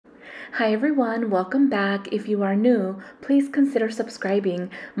Hi everyone, welcome back. If you are new, please consider subscribing.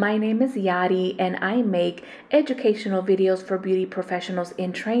 My name is Yadi and I make educational videos for beauty professionals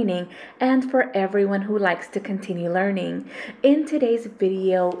in training and for everyone who likes to continue learning. In today's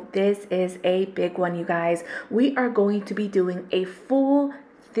video, this is a big one, you guys. We are going to be doing a full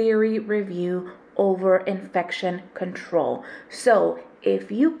theory review over infection control. So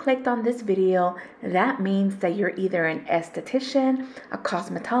if you clicked on this video, that means that you're either an esthetician, a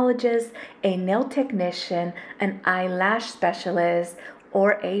cosmetologist, a nail technician, an eyelash specialist,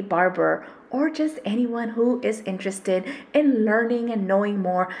 or a barber, or just anyone who is interested in learning and knowing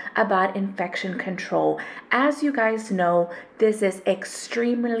more about infection control. As you guys know, this is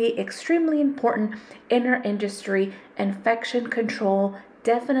extremely important in our industry. Infection control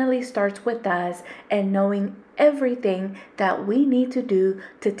definitely starts with us and knowing everything that we need to do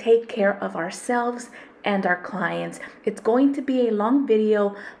to take care of ourselves and our clients. It's going to be a long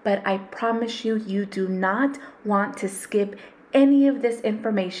video, but I promise you, you do not want to skip any of this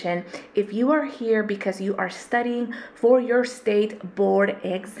information. If you are here because you are studying for your state board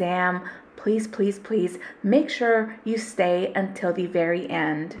exam, please make sure you stay until the very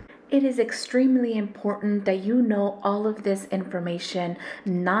end. It is extremely important that you know all of this information,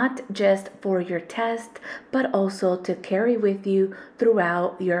 not just for your test, but also to carry with you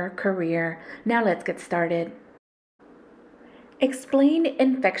throughout your career. Now let's get started. Explain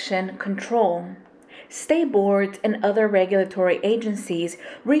infection control. State boards and other regulatory agencies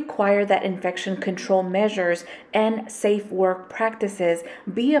require that infection control measures and safe work practices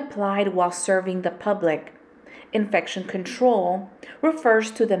be applied while serving the public. Infection control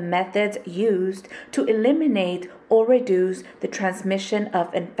refers to the methods used to eliminate or reduce the transmission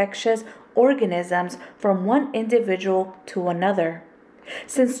of infectious organisms from one individual to another.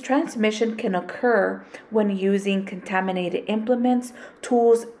 Since transmission can occur when using contaminated implements,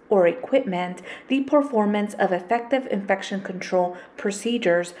 tools, or equipment, the performance of effective infection control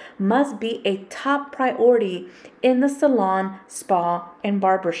procedures must be a top priority in the salon, spa, and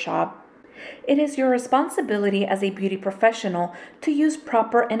barbershop. It is your responsibility as a beauty professional to use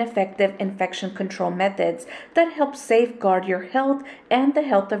proper and effective infection control methods that help safeguard your health and the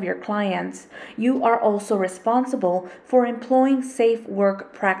health of your clients. You are also responsible for employing safe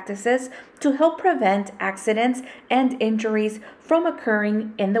work practices to help prevent accidents and injuries from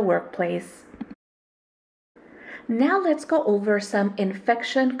occurring in the workplace. Now let's go over some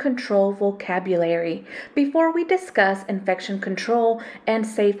infection control vocabulary. Before we discuss infection control and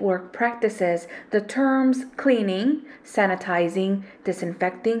safe work practices, the terms cleaning, sanitizing,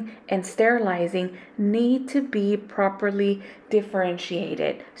 disinfecting, and sterilizing need to be properly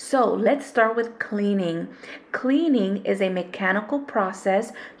differentiated. So let's start with cleaning. Cleaning is a mechanical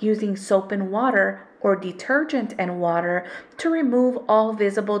process using soap and water or detergent and water to remove all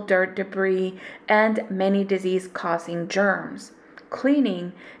visible dirt, debris, and many disease-causing germs.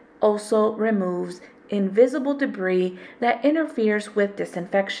 Cleaning also removes invisible debris that interferes with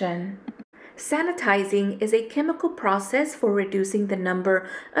disinfection. Sanitizing is a chemical process for reducing the number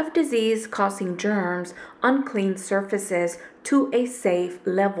of disease-causing germs on clean surfaces to a safe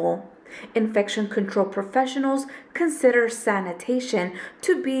level. Infection control professionals consider sanitation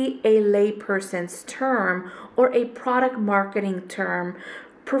to be a layperson's term or a product marketing term,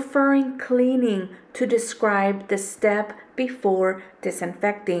 preferring cleaning to describe the step before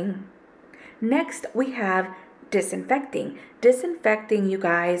disinfecting. Next, we have disinfecting. Disinfecting, you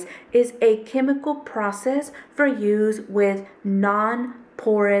guys, is a chemical process for use with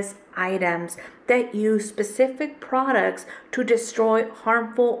non-porous items that use specific products to destroy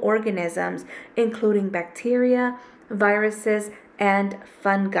harmful organisms, including bacteria, viruses, and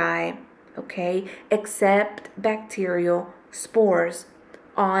fungi, except bacterial spores,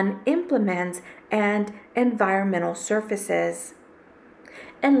 on implements and environmental surfaces.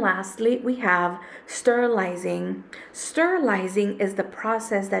 And lastly, we have sterilizing. Sterilizing is the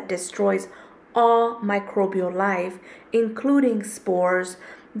process that destroys all microbial life, including spores,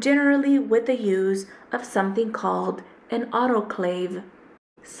 generally with the use of something called an autoclave.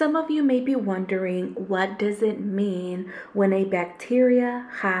 Some of you may be wondering, what does it mean when a bacteria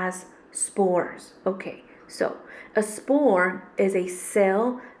has spores? Okay, so a spore is a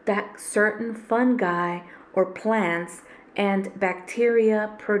cell that certain fungi or plants and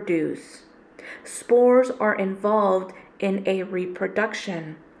bacteria produce. Spores are involved in a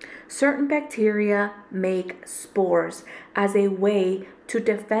reproduction. Certain bacteria make spores as a way to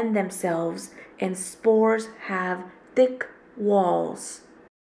defend themselves, and spores have thick walls.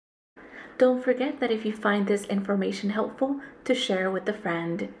 Don't forget that if you find this information helpful, to share with a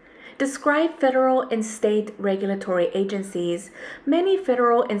friend. Describe federal and state regulatory agencies. Many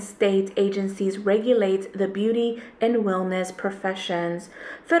federal and state agencies regulate the beauty and wellness professions.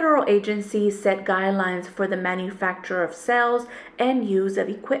 Federal agencies set guidelines for the manufacture of sales and use of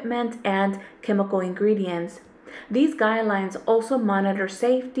equipment and chemical ingredients. These guidelines also monitor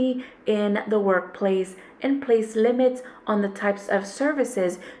safety in the workplace and place limits on the types of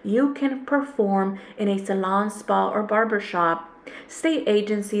services you can perform in a salon, spa, or barbershop. State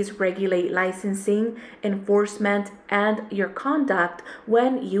agencies regulate licensing, enforcement, and your conduct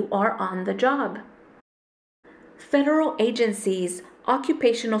when you are on the job. Federal agencies,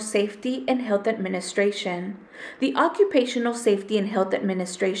 Occupational Safety and Health Administration. The Occupational Safety and Health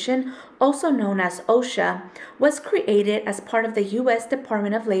Administration, also known as OSHA, was created as part of the U.S.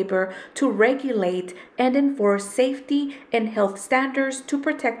 Department of Labor to regulate and enforce safety and health standards to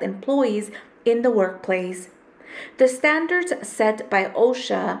protect employees in the workplace. The standards set by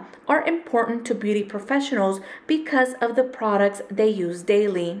OSHA are important to beauty professionals because of the products they use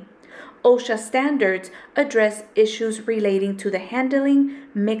daily. OSHA standards address issues relating to the handling,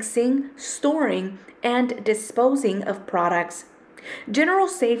 mixing, storing, and disposing of products. General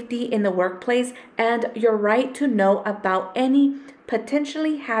safety in the workplace and your right to know about any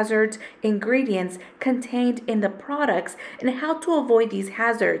potentially hazardous ingredients contained in the products and how to avoid these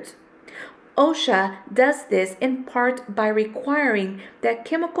hazards. OSHA does this in part by requiring that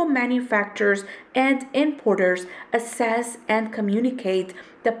chemical manufacturers and importers assess and communicate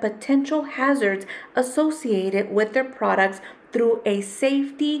the potential hazards associated with their products through a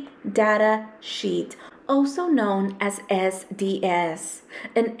safety data sheet, also known as SDS.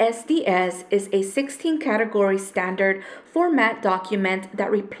 An SDS is a 16-category standard format document that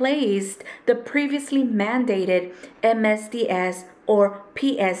replaced the previously mandated MSDS or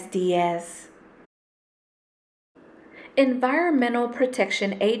PSD. Environmental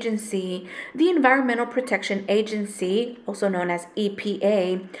Protection Agency. The Environmental Protection Agency, also known as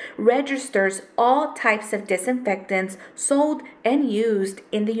EPA, registers all types of disinfectants sold and used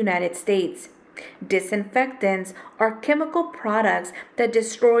in the United States. Disinfectants are chemical products that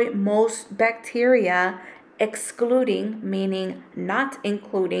destroy most bacteria, excluding, meaning not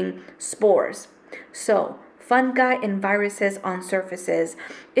including, spores. So, fungi and viruses on surfaces.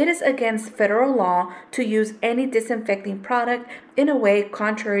 It is against federal law to use any disinfecting product in a way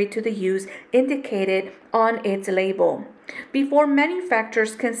contrary to the use indicated on its label. Before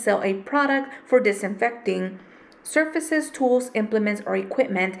manufacturers can sell a product for disinfecting surfaces, tools, implements, or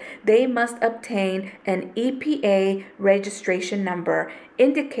equipment, they must obtain an EPA registration number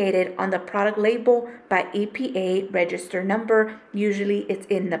indicated on the product label by EPA register number. Usually it's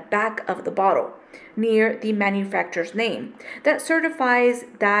in the back of the bottle near the manufacturer's name that certifies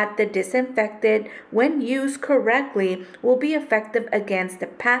that the disinfectant, when used correctly, will be effective against the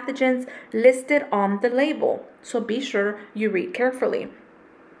pathogens listed on the label. So be sure you read carefully.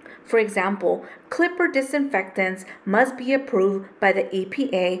 For example, clipper disinfectants must be approved by the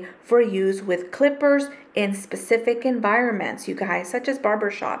EPA for use with clippers in specific environments, you guys, such as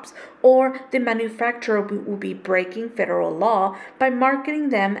barbershops, or the manufacturer will be breaking federal law by marketing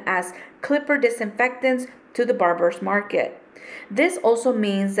them as clipper disinfectants to the barber's market. This also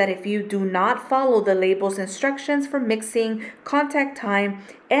means that if you do not follow the label's instructions for mixing, contact time,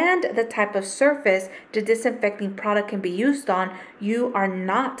 and the type of surface the disinfecting product can be used on, you are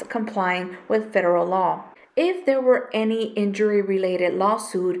not complying with federal law. If there were any injury-related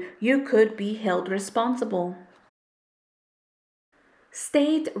lawsuit, you could be held responsible.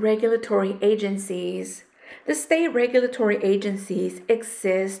 State regulatory agencies. The state regulatory agencies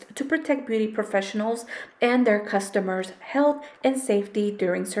exist to protect beauty professionals and their customers' health and safety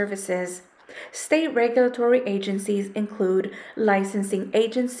during services. State regulatory agencies include licensing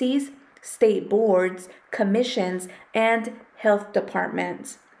agencies, state boards, commissions, and health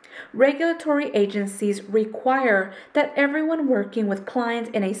departments. Regulatory agencies require that everyone working with clients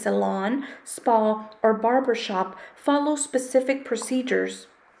in a salon, spa, or barbershop follow specific procedures.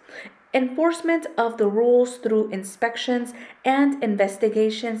 Enforcement of the rules through inspections and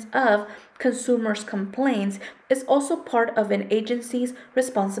investigations of consumers' complaints is also part of an agency's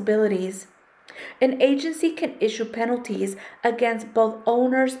responsibilities. An agency can issue penalties against both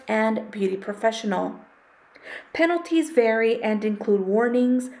owners and beauty professional. Penalties vary and include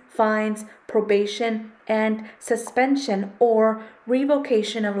warnings, fines, probation, and suspension or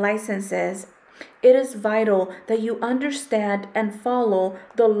revocation of licenses. It is vital that you understand and follow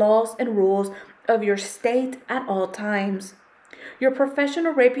the laws and rules of your state at all times. Your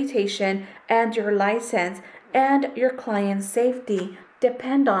professional reputation and your license and your client's safety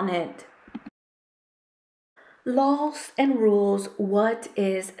depend on it. Laws and rules, what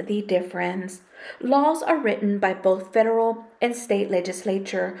is the difference? Laws are written by both federal and state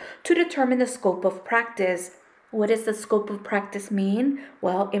legislature to determine the scope of practice. What does the scope of practice mean?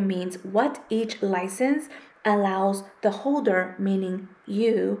 Well, it means what each license allows the holder, meaning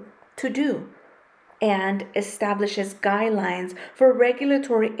you, to do, and establishes guidelines for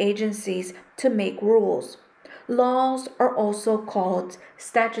regulatory agencies to make rules. Laws are also called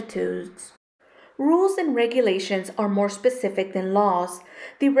statutes. Rules and regulations are more specific than laws.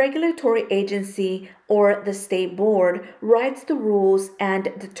 The regulatory agency or the state board writes the rules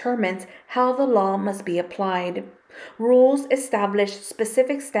and determines how the law must be applied. Rules establish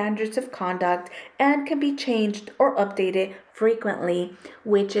specific standards of conduct and can be changed or updated frequently,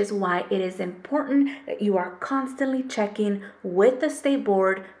 which is why it is important that you are constantly checking with the state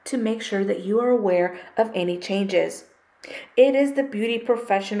board to make sure that you are aware of any changes. It is the beauty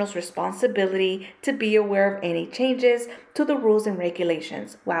professional's responsibility to be aware of any changes to the rules and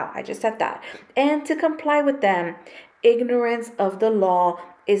regulations. Wow, I just said that. And to comply with them. Ignorance of the law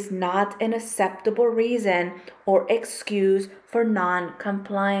is not an acceptable reason or excuse for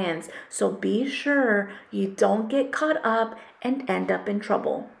non-compliance. So be sure you don't get caught up and end up in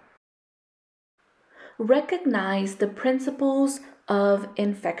trouble. Recognize the principles of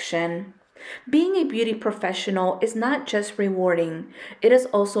infection. Being a beauty professional is not just rewarding, it is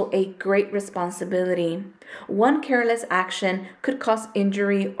also a great responsibility. One careless action could cause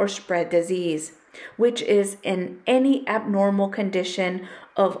injury or spread disease, which is in any abnormal condition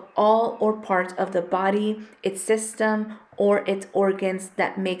of all or parts of the body, its system, or its organs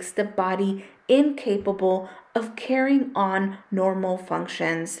that makes the body incapable of carrying on normal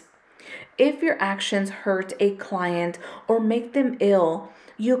functions. If your actions hurt a client or make them ill,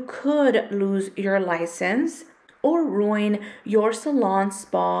 you could lose your license or ruin your salon,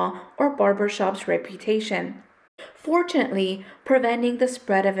 spa, or barbershop's reputation. Fortunately, preventing the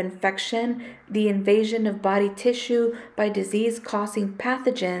spread of infection, the invasion of body tissue by disease-causing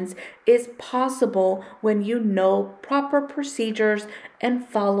pathogens is possible when you know proper procedures and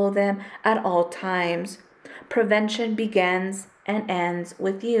follow them at all times. Prevention begins and ends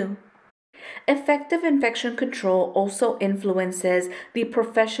with you. Effective infection control also influences the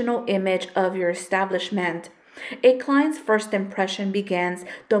professional image of your establishment. A client's first impression begins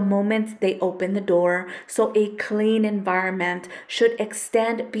the moment they open the door, so a clean environment should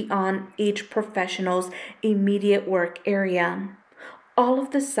extend beyond each professional's immediate work area. All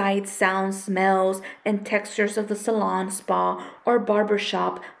of the sights, sounds, smells, and textures of the salon, spa, or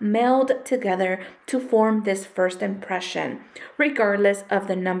barbershop meld together to form this first impression, regardless of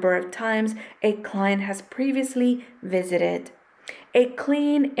the number of times a client has previously visited. A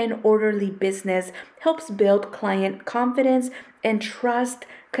clean and orderly business helps build client confidence and trust.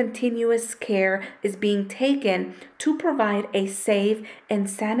 Continuous care is being taken to provide a safe and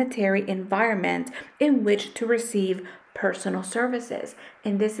sanitary environment in which to receive personal services.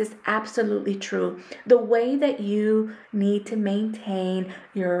 And this is absolutely true. The way that you need to maintain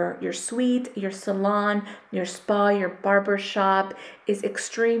your suite, your salon, your spa, your barber shop is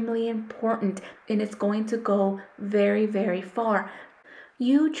extremely important, and it's going to go very, very far.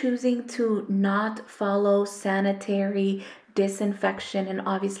 You choosing to not follow sanitary disinfection and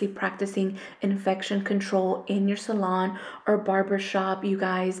obviously practicing infection control in your salon or barber shop, you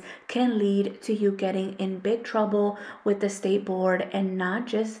guys, can lead to you getting in big trouble with the state board. And not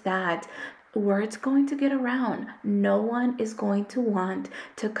just that, word's going to get around. No one is going to want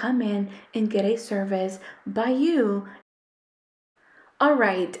to come in and get a service by you. All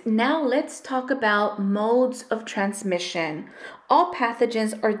right, now let's talk about modes of transmission. All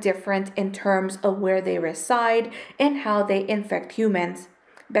pathogens are different in terms of where they reside and how they infect humans.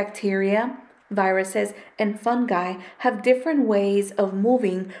 Bacteria, viruses, and fungi have different ways of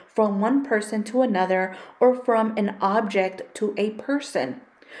moving from one person to another or from an object to a person.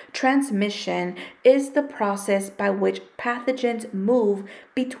 Transmission is the process by which pathogens move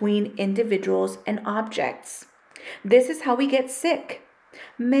between individuals and objects. This is how we get sick.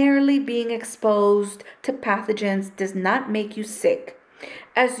 Merely being exposed to pathogens does not make you sick,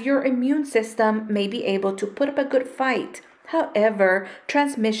 as your immune system may be able to put up a good fight. However,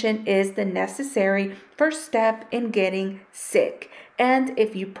 transmission is the necessary first step in getting sick. And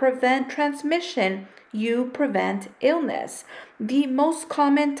if you prevent transmission, you prevent illness. The most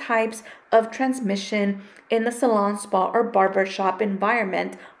common types of transmission in the salon, spa, or barbershop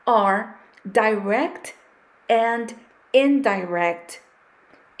environment are direct and indirect,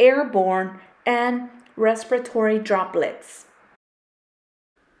 airborne, and respiratory droplets.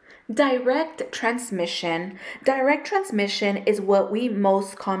 Direct transmission. Direct transmission is what we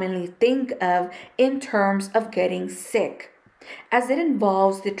most commonly think of in terms of getting sick, as it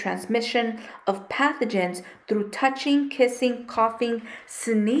involves the transmission of pathogens through touching, kissing, coughing,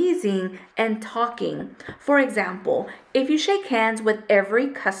 sneezing, and talking. For example, if you shake hands with every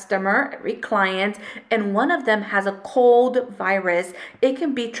customer, every client, and one of them has a cold virus, it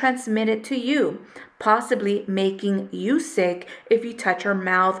can be transmitted to you, possibly making you sick if you touch your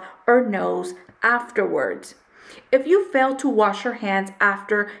mouth or nose afterwards. If you fail to wash your hands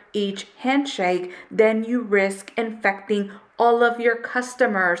after each handshake, then you risk infecting all of your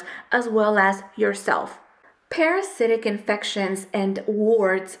customers as well as yourself. Parasitic infections and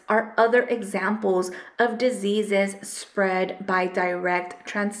warts are other examples of diseases spread by direct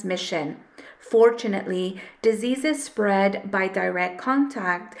transmission. Fortunately, diseases spread by direct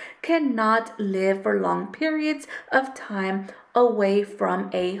contact cannot live for long periods of time away from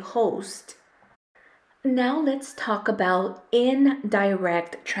a host. Now let's talk about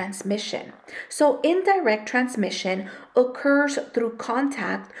indirect transmission. So indirect transmission occurs through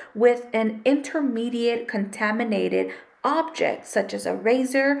contact with an intermediate contaminated object such as a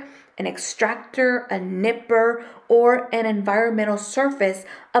razor, an extractor, a nipper, or an environmental surface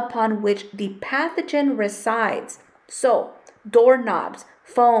upon which the pathogen resides. So doorknobs,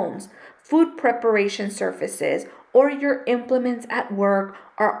 phones, food preparation surfaces, or your implements at work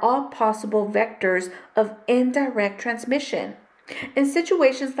are all possible vectors of indirect transmission. In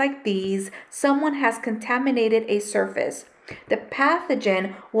situations like these, someone has contaminated a surface. The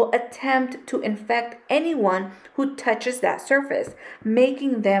pathogen will attempt to infect anyone who touches that surface,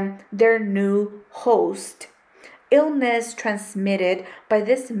 making them their new host. Illness transmitted by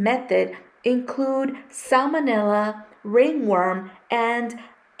this method include salmonella, ringworm, and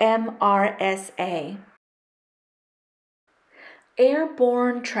MRSA.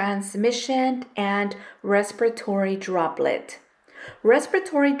 Airborne transmission and respiratory droplet.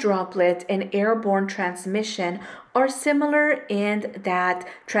 Respiratory droplet and airborne transmission are similar in that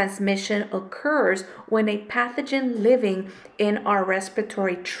transmission occurs when a pathogen living in our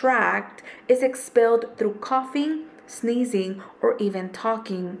respiratory tract is expelled through coughing, sneezing, or even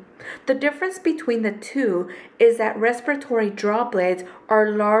talking. The difference between the two is that respiratory droplets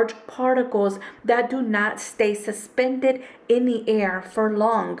are large particles that do not stay suspended in the air for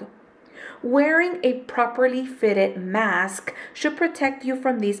long. Wearing a properly fitted mask should protect you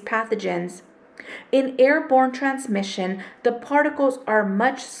from these pathogens. In airborne transmission, the particles are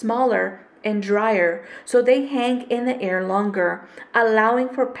much smaller and drier, so they hang in the air longer, allowing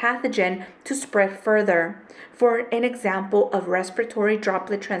for pathogen to spread further. For an example of respiratory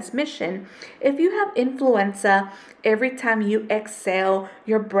droplet transmission, if you have influenza, every time you exhale,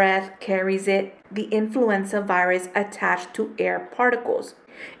 your breath carries the influenza virus attached to air particles.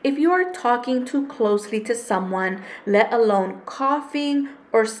 If you are talking too closely to someone, let alone coughing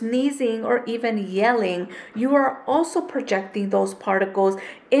or sneezing or even yelling, you are also projecting those particles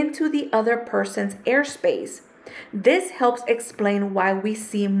into the other person's airspace. This helps explain why we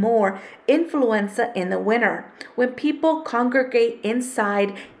see more influenza in the winter, when people congregate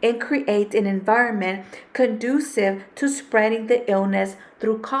inside and create an environment conducive to spreading the illness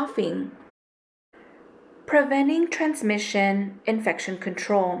through coughing. Preventing transmission, infection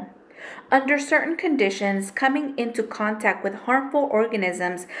control. Under certain conditions, coming into contact with harmful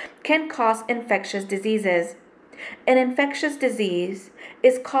organisms can cause infectious diseases. An infectious disease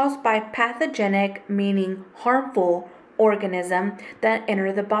is caused by pathogenic, meaning harmful, organism that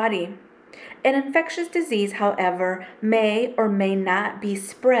enter the body. An infectious disease, however, may or may not be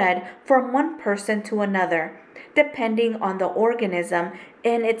spread from one person to another, depending on the organism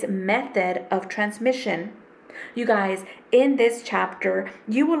and its method of transmission. You guys, in this chapter,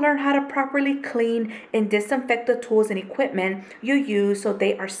 you will learn how to properly clean and disinfect the tools and equipment you use so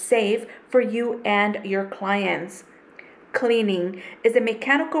they are safe for you and your clients. Cleaning is a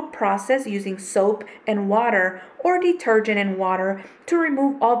mechanical process using soap and water or detergent and water to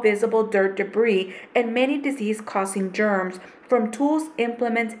remove all visible dirt, debris, and many disease-causing germs from tools,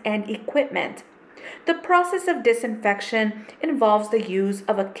 implements, and equipment. The process of disinfection involves the use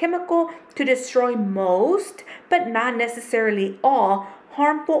of a chemical to destroy most, but not necessarily all,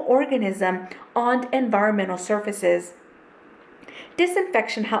 harmful organisms on environmental surfaces.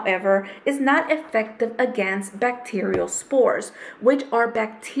 Disinfection, however, is not effective against bacterial spores, which are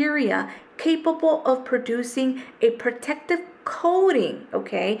bacteria capable of producing a protective coating,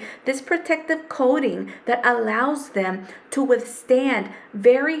 okay? This protective coating that allows them to withstand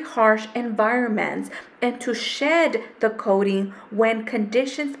very harsh environments and to shed the coating when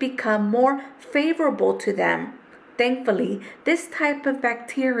conditions become more favorable to them. thankfully, this type of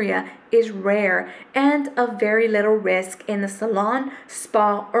bacteria is rare and of very little risk in the salon,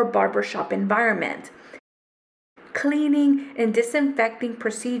 spa, or barbershop environment. Cleaning and disinfecting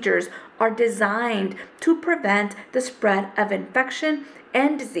procedures are designed to prevent the spread of infection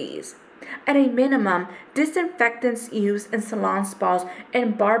and disease. At a minimum, disinfectants used in salon, spas,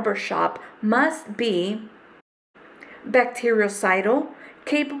 and barbershop must be bactericidal,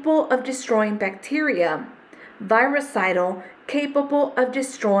 capable of destroying bacteria, virucidal, capable of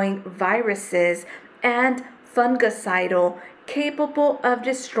destroying viruses, and fungicidal, capable of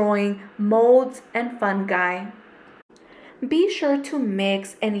destroying molds and fungi. Be sure to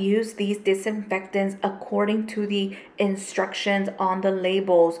mix and use these disinfectants according to the instructions on the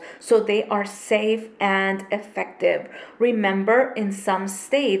labels so they are safe and effective. Remember, in some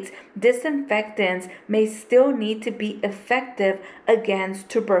states, disinfectants may still need to be effective against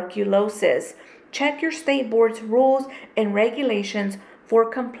tuberculosis. Check your state board's rules and regulations for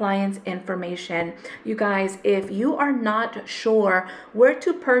compliance information. You guys, if you are not sure where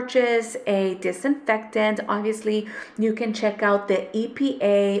to purchase a disinfectant, obviously you can check out the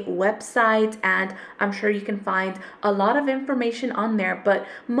EPA website, and I'm sure you can find a lot of information on there. But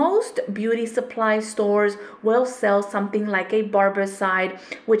most beauty supply stores will sell something like a barbicide,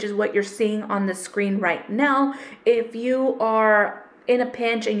 which is what you're seeing on the screen right now. If you are in a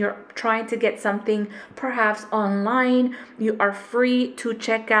pinch and you're trying to get something perhaps online, you are free to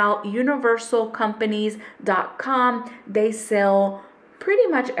check out universalcompanies.com. They sell pretty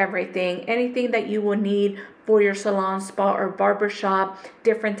much anything that you will need for your salon, spa, or barbershop,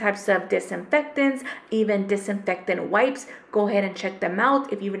 different types of disinfectants, even disinfectant wipes. Go ahead and check them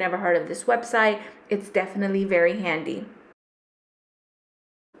out. If you've never heard of this website, it's definitely very handy.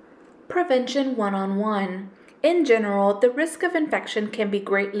 Prevention 101. In general, the risk of infection can be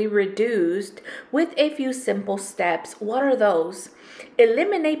greatly reduced with a few simple steps. What are those?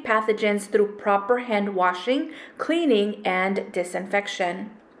 Eliminate pathogens through proper hand washing, cleaning, and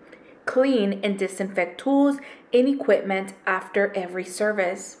disinfection. Clean and disinfect tools and equipment after every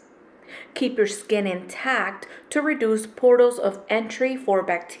service. Keep your skin intact to reduce portals of entry for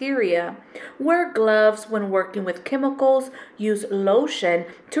bacteria. Wear gloves when working with chemicals. Use lotion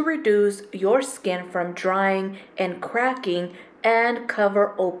to reduce your skin from drying and cracking and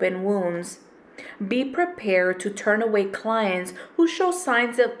cover open wounds. Be prepared to turn away clients who show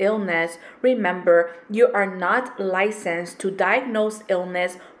signs of illness. Remember, you are not licensed to diagnose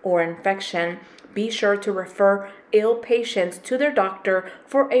illness or infection. Be sure to refer ill patients to their doctor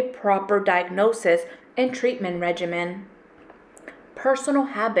for a proper diagnosis and treatment regimen. Personal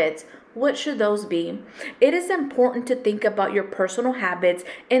habits. What should those be? It is important to think about your personal habits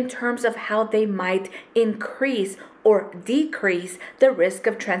in terms of how they might increase or decrease the risk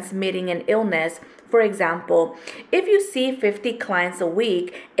of transmitting an illness. For example, if you see 50 clients a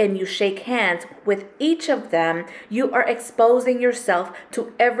week and you shake hands with each of them, you are exposing yourself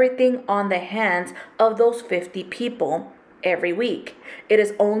to everything on the hands of those 50 people every week. It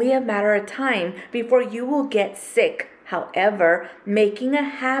is only a matter of time before you will get sick. However, making a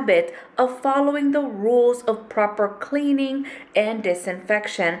habit of following the rules of proper cleaning and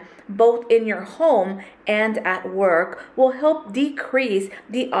disinfection, both in your home and at work, will help decrease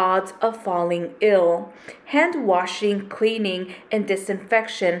the odds of falling ill. Hand washing, cleaning, and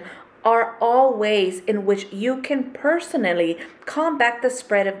disinfection are all ways in which you can personally combat the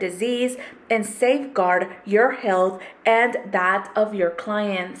spread of disease and safeguard your health and that of your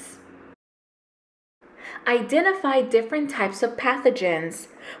clients. Identify different types of pathogens.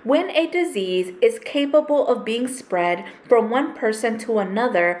 When a disease is capable of being spread from one person to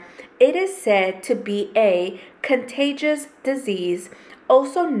another, it is said to be a contagious disease,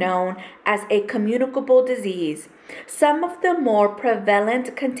 also known as a communicable disease. Some of the more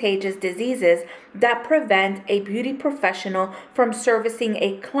prevalent contagious diseases that prevent a beauty professional from servicing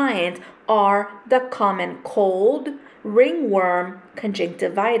a client are the common cold, ringworm,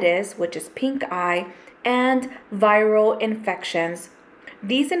 conjunctivitis, which is pink eye, and viral infections.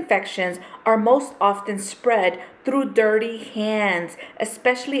 These infections are most often spread through dirty hands,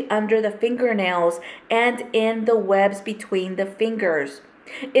 especially under the fingernails and in the webs between the fingers.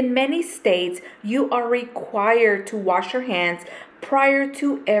 In many states, you are required to wash your hands prior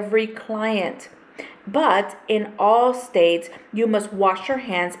to every client. But in all states, you must wash your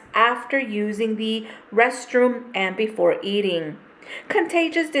hands after using the restroom and before eating.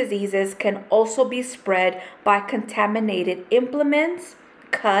 Contagious diseases can also be spread by contaminated implements,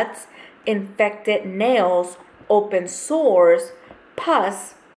 cuts, infected nails, open sores,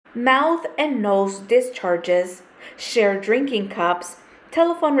 pus, mouth and nose discharges, shared drinking cups,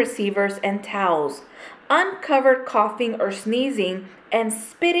 telephone receivers, and towels. Uncovered coughing or sneezing and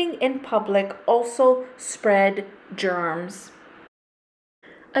spitting in public also spread germs.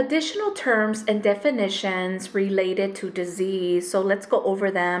 Additional terms and definitions related to disease. So let's go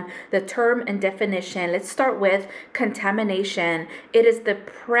over them. The term and definition. Let's start with contamination. It is the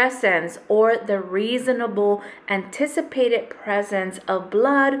presence or the reasonable anticipated presence of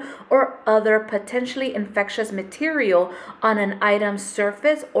blood or other potentially infectious material on an item's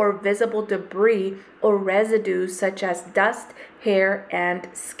surface or visible debris or residue such as dust, hair, and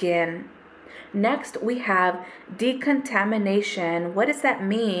skin. Next, we have decontamination. What does that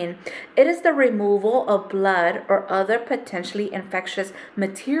mean? It is the removal of blood or other potentially infectious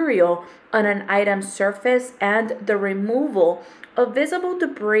material on an item's surface and the removal of visible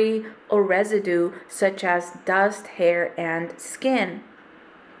debris or residue such as dust, hair, and skin.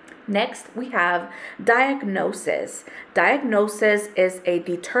 Next, we have diagnosis. Diagnosis is a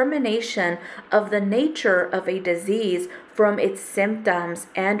determination of the nature of a disease from its symptoms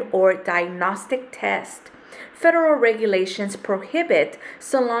and or diagnostic test. Federal regulations prohibit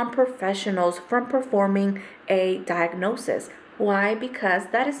salon professionals from performing a diagnosis. Why? Because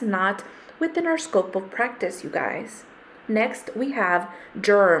that is not within our scope of practice, you guys. Next, we have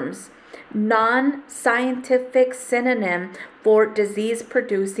germs. Non-scientific synonym for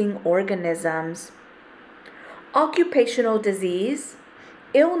disease-producing organisms. Occupational disease,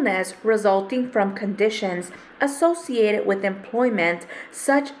 illness resulting from conditions associated with employment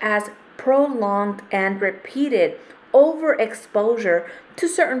such as prolonged and repeated overexposure to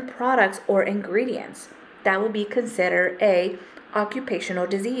certain products or ingredients. That would be considered a occupational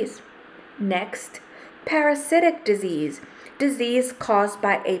disease. Next, parasitic disease. Disease caused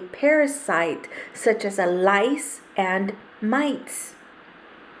by a parasite such as a lice and mites.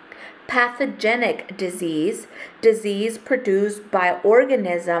 Pathogenic disease. Disease produced by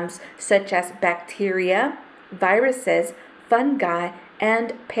organisms such as bacteria, viruses, fungi,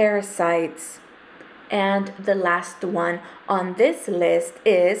 and parasites. And the last one on this list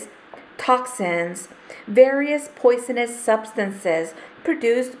is toxins. Various poisonous substances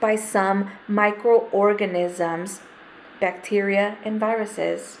produced by some microorganisms, bacteria, and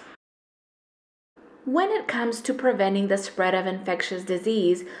viruses. When it comes to preventing the spread of infectious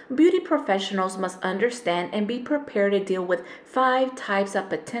disease, beauty professionals must understand and be prepared to deal with 5 types of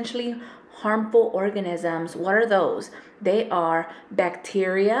potentially harmful organisms. What are those? They are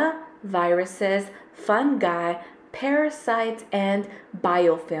bacteria, viruses, fungi, parasites, and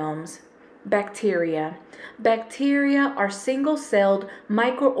biofilms. Bacteria. Bacteria are single-celled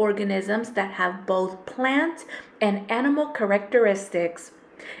microorganisms that have both plant and animal characteristics.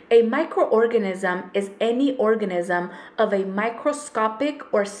 A microorganism is any organism of a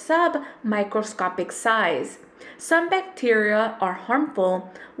microscopic or submicroscopic size. Some bacteria are harmful,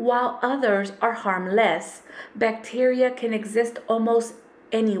 while others are harmless. Bacteria can exist almost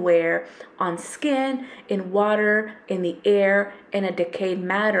anywhere, on skin, in water, in the air, in a decayed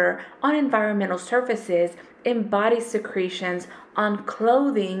matter, on environmental surfaces, in body secretions, on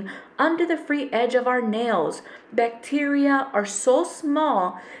clothing, under the free edge of our nails. Bacteria are so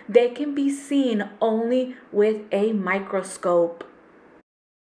small they can be seen only with a microscope.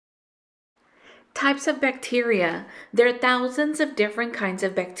 Types of bacteria. There are thousands of different kinds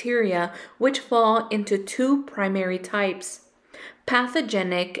of bacteria which fall into 2 primary types: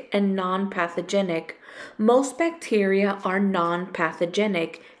 pathogenic and non-pathogenic. Most bacteria are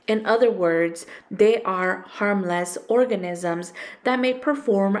non-pathogenic. In other words, they are harmless organisms that may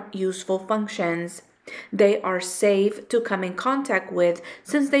perform useful functions. They are safe to come in contact with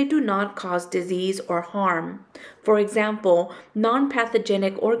since they do not cause disease or harm. For example,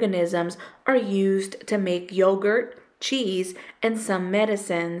 non-pathogenic organisms are used to make yogurt, cheese, and some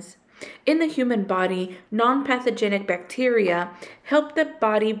medicines. In the human body, non-pathogenic bacteria help the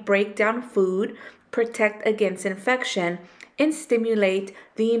body break down food, protect against infection, and stimulate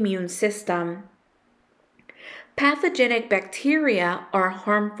the immune system. Pathogenic bacteria are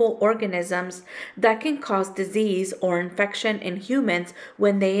harmful organisms that can cause disease or infection in humans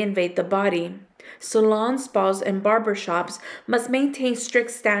when they invade the body. Salons, spas, and barbershops must maintain strict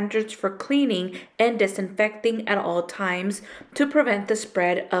standards for cleaning and disinfecting at all times to prevent the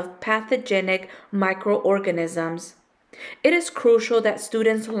spread of pathogenic microorganisms. It is crucial that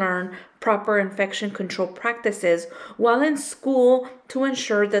students learn proper infection control practices while in school to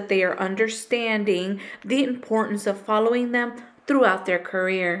ensure that they are understanding the importance of following them throughout their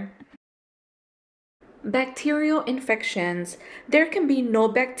career. Bacterial infections. There can be no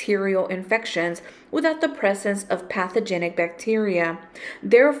bacterial infections without the presence of pathogenic bacteria.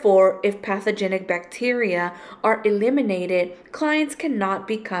 Therefore, if pathogenic bacteria are eliminated, clients cannot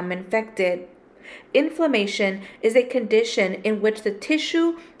become infected. Inflammation is a condition in which the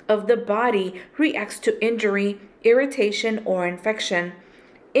tissue of the body reacts to injury, irritation, or infection.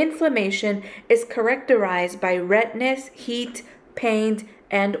 Inflammation is characterized by redness, heat, pain,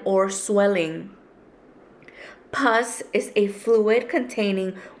 and/or swelling. Pus is a fluid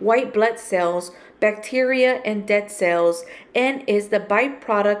containing white blood cells, bacteria, and dead cells, and is the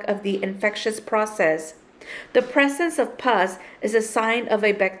byproduct of the infectious process. The presence of pus is a sign of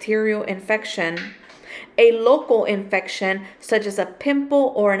a bacterial infection. A local infection, such as a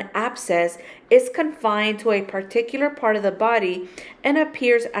pimple or an abscess, is confined to a particular part of the body and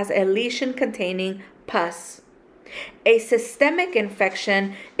appears as a lesion containing pus. A systemic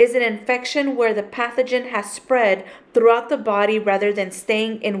infection is an infection where the pathogen has spread throughout the body rather than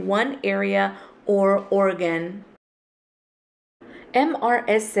staying in one area or organ.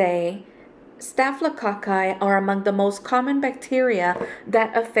 MRSA. Staphylococci are among the most common bacteria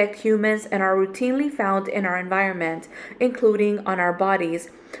that affect humans and are routinely found in our environment, including on our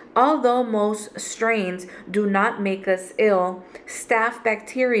bodies. Although most strains do not make us ill, staph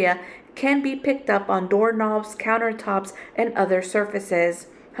bacteria can be picked up on doorknobs, countertops, and other surfaces.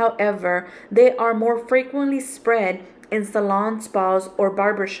 However, they are more frequently spread in salon spas or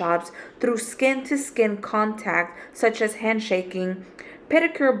barbershops through skin-to-skin contact, such as handshaking,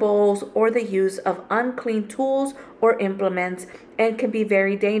 pedicure bowls, or the use of unclean tools or implements, and can be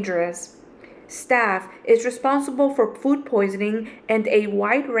very dangerous. Staph is responsible for food poisoning and a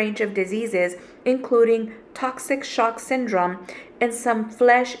wide range of diseases, including toxic shock syndrome and some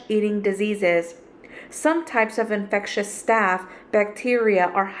flesh-eating diseases. Some types of infectious staph bacteria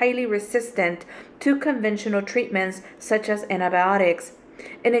are highly resistant to conventional treatments such as antibiotics.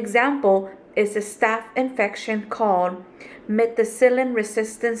 An example is a staph infection called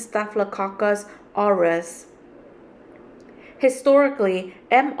methicillin-resistant Staphylococcus aureus. Historically,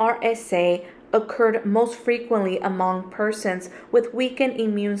 MRSA occurred most frequently among persons with weakened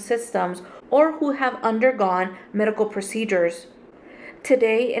immune systems or who have undergone medical procedures.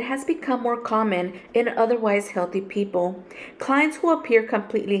 Today, it has become more common in otherwise healthy people. Clients who appear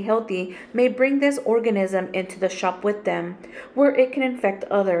completely healthy may bring this organism into the shop with them, where it can infect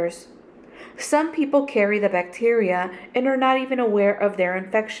others. Some people carry the bacteria and are not even aware of their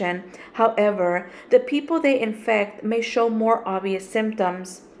infection. However, the people they infect may show more obvious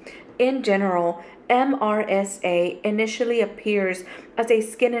symptoms. In general, MRSA initially appears as a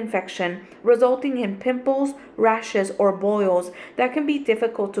skin infection, resulting in pimples, rashes, or boils that can be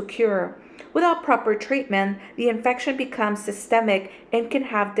difficult to cure. Without proper treatment, the infection becomes systemic and can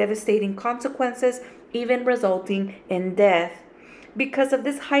have devastating consequences, even resulting in death. Because of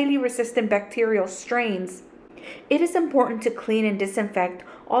this highly resistant bacterial strains, it is important to clean and disinfect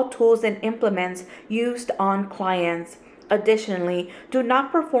all tools and implements used on clients. Additionally, do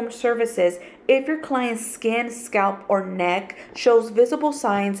not perform services if your client's skin, scalp, or neck shows visible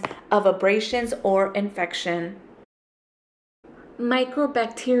signs of abrasions or infection.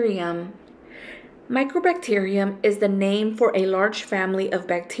 Microbacterium. Microbacterium is the name for a large family of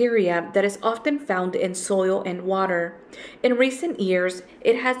bacteria that is often found in soil and water. In recent years,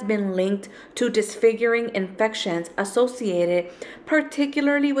 it has been linked to disfiguring infections associated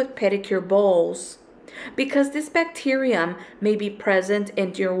particularly with pedicure bowls. Because this bacterium may be present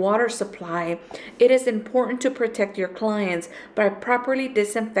in your water supply, it is important to protect your clients by properly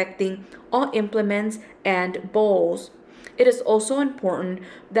disinfecting all implements and bowls. It is also important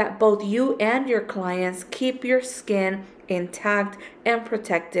that both you and your clients keep your skin intact and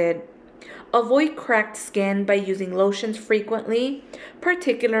protected. Avoid cracked skin by using lotions frequently,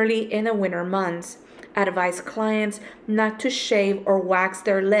 particularly in the winter months. Advise clients not to shave or wax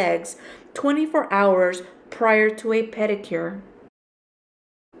their legs 24 hours prior to a pedicure.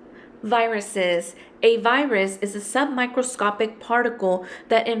 Viruses. A virus is a submicroscopic particle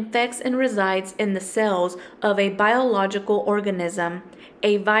that infects and resides in the cells of a biological organism.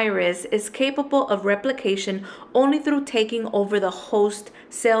 A virus is capable of replication only through taking over the host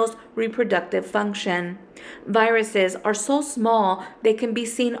cell's reproductive function. Viruses are so small they can be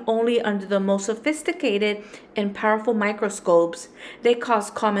seen only under the most sophisticated and powerful microscopes. They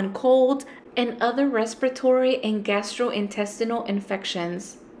cause common colds and other respiratory and gastrointestinal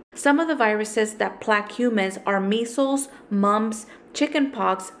infections. Some of the viruses that plague humans are measles, mumps,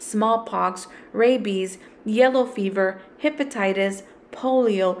 chickenpox, smallpox, rabies, yellow fever, hepatitis,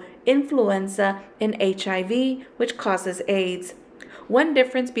 polio, influenza, and HIV, which causes AIDS. One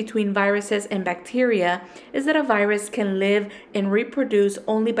difference between viruses and bacteria is that a virus can live and reproduce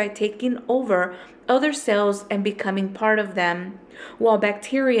only by taking over other cells and becoming part of them, while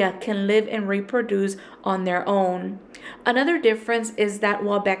bacteria can live and reproduce on their own. Another difference is that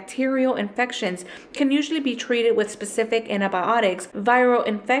while bacterial infections can usually be treated with specific antibiotics, viral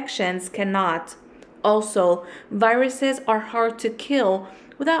infections cannot. Also, viruses are hard to kill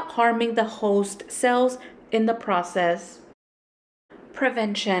without harming the host cells in the process.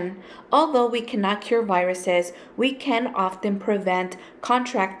 Prevention. Although we cannot cure viruses, we can often prevent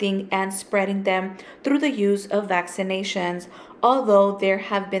contracting and spreading them through the use of vaccinations. Although there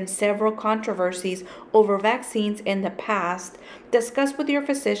have been several controversies over vaccines in the past, discuss with your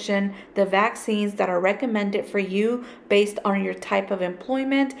physician the vaccines that are recommended for you based on your type of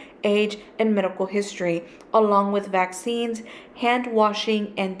employment, age, and medical history. Along with vaccines, hand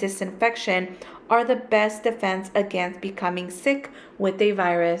washing and disinfection are the best defense against becoming sick with a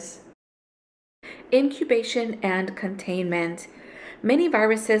virus. Incubation and containment. Many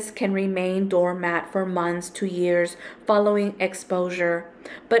viruses can remain dormant for months to years following exposure,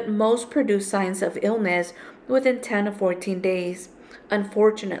 but most produce signs of illness within 10 to 14 days.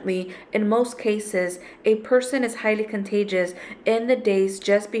 Unfortunately, in most cases, a person is highly contagious in the days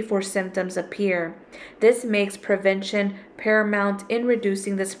just before symptoms appear. This makes prevention paramount in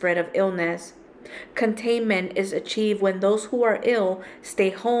reducing the spread of illness. Containment is achieved when those who are ill stay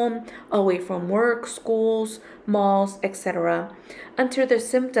home, away from work, schools, malls, etc., until their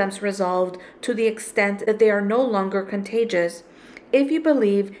symptoms resolved to the extent that they are no longer contagious. If you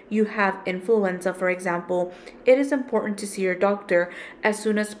believe you have influenza, for example, it is important to see your doctor as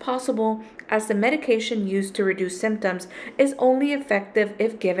soon as possible, as the medication used to reduce symptoms is only effective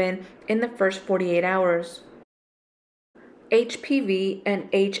if given in the first 48 hours. HPV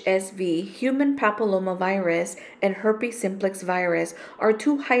and HSV, human papillomavirus, and herpes simplex virus are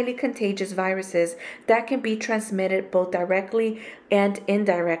two highly contagious viruses that can be transmitted both directly and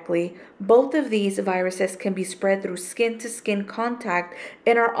indirectly. Both of these viruses can be spread through skin-to-skin contact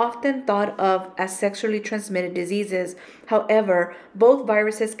and are often thought of as sexually transmitted diseases. However, both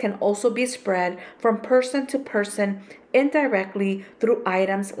viruses can also be spread from person to person indirectly through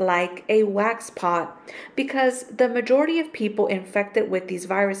items like a wax pot. Because the majority of people infected with these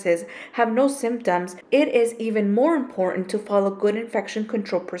viruses have no symptoms, it is even more important to follow good infection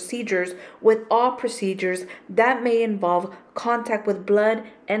control procedures with all procedures that may involve contact with blood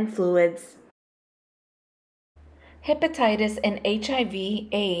and fluids. Hepatitis and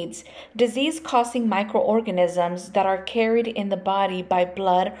HIV/AIDS, disease-causing microorganisms that are carried in the body by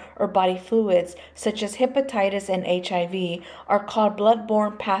blood or body fluids, such as hepatitis and HIV, are called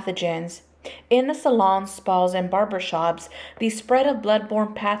bloodborne pathogens. In the salons, spas, and barbershops, the spread of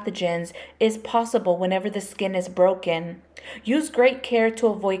bloodborne pathogens is possible whenever the skin is broken. Use great care to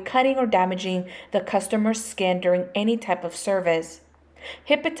avoid cutting or damaging the customer's skin during any type of service.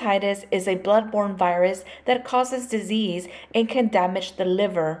 Hepatitis is a bloodborne virus that causes disease and can damage the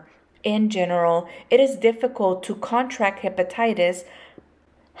liver. In general, it is difficult to contract hepatitis.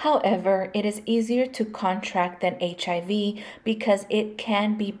 However, it is easier to contract than HIV because it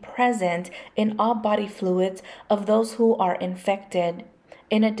can be present in all body fluids of those who are infected.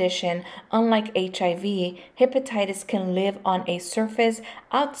 In addition, unlike HIV, hepatitis can live on a surface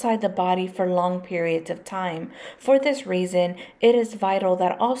outside the body for long periods of time. For this reason, it is vital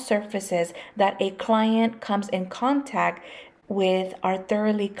that all surfaces that a client comes in contact with are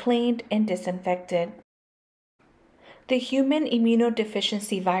thoroughly cleaned and disinfected. The human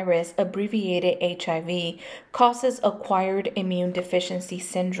immunodeficiency virus, abbreviated HIV, causes acquired immune deficiency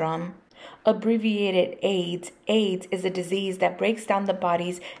syndrome. Abbreviated AIDS. AIDS is a disease that breaks down the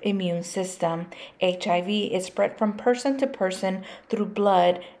body's immune system. HIV is spread from person to person through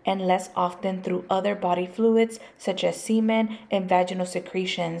blood and less often through other body fluids such as semen and vaginal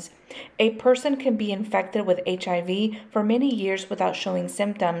secretions. A person can be infected with HIV for many years without showing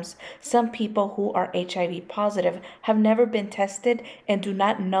symptoms. Some people who are HIV positive have never been tested and do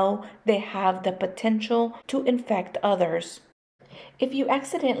not know they have the potential to infect others. If you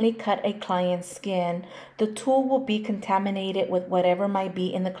accidentally cut a client's skin, the tool will be contaminated with whatever might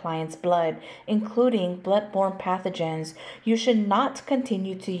be in the client's blood, including bloodborne pathogens. You should not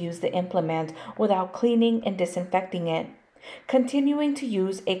continue to use the implement without cleaning and disinfecting it. Continuing to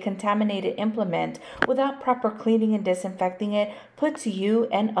use a contaminated implement without proper cleaning and disinfecting it puts you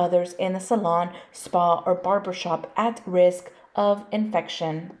and others in the salon, spa, or barbershop at risk of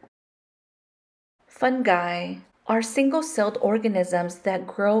infection. Fungi. are single-celled organisms that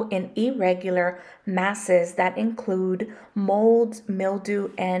grow in irregular masses that include molds,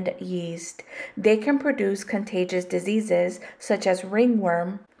 mildew, and yeast. They can produce contagious diseases such as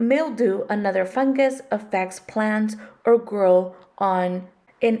ringworm. Mildew, another fungus, affects plants or grow on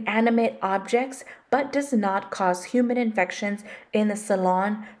inanimate objects but does not cause human infections in the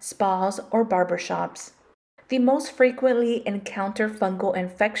salon, spas, or barbershops. The most frequently encountered fungal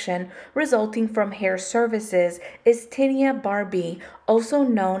infection resulting from hair surfaces is tinea barbi, also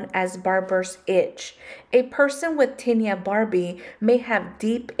known as barber's itch. A person with tinea barbi may have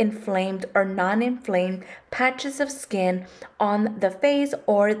deep inflamed or non-inflamed patches of skin on the face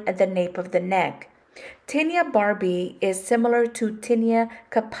or at the nape of the neck. Tinea barbi is similar to tinea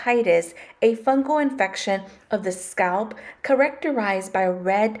capitis, a fungal infection of the scalp characterized by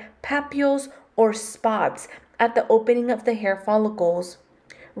red papules or spots at the opening of the hair follicles.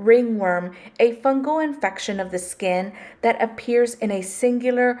 Ringworm, a fungal infection of the skin that appears in a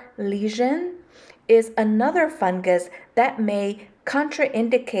singular lesion, is another fungus that may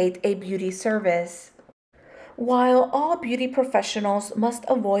contraindicate a beauty service. While all beauty professionals must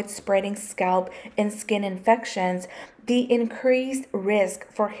avoid spreading scalp and skin infections, the increased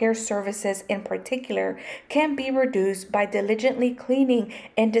risk for hair surfaces in particular can be reduced by diligently cleaning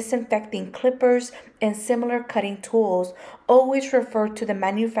and disinfecting clippers and similar cutting tools. Always refer to the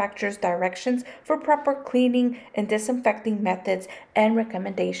manufacturer's directions for proper cleaning and disinfecting methods and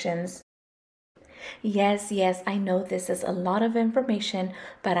recommendations. Yes, I know this is a lot of information,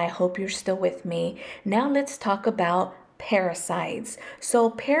 but I hope you're still with me. Now let's talk about parasites.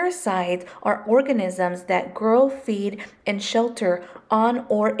 So parasites are organisms that grow, feed, and shelter on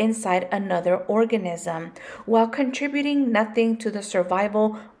or inside another organism while contributing nothing to the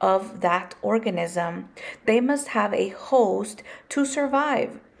survival of that organism. They must have a host to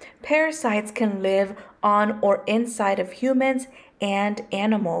survive. Parasites can live on or inside of humans and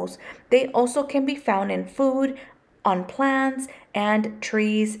animals. They also can be found in food, on plants and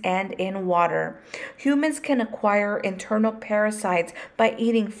trees, and in water. Humans can acquire internal parasites by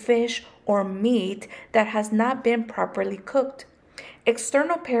eating fish or meat that has not been properly cooked.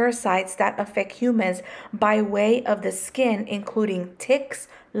 External parasites that affect humans by way of the skin, including ticks,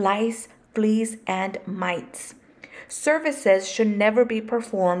 lice, fleas, and mites. Services should never be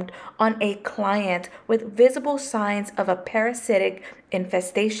performed on a client with visible signs of a parasitic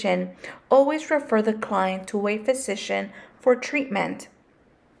infestation. Always refer the client to a physician for treatment.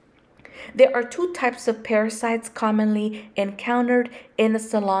 There are two types of parasites commonly encountered in the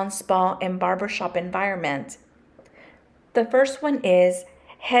salon, spa, and barbershop environment. The first one is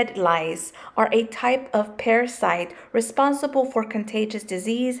head lice are a type of parasite responsible for contagious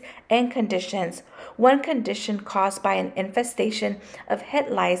disease and conditions. One condition caused by an infestation of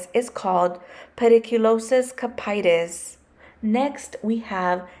head lice is called pediculosis capitis. Next, we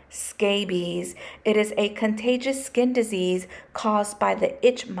have scabies. It is a contagious skin disease caused by the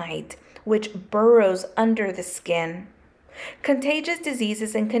itch mite, which burrows under the skin. Contagious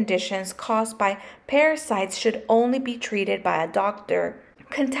diseases and conditions caused by parasites should only be treated by a doctor.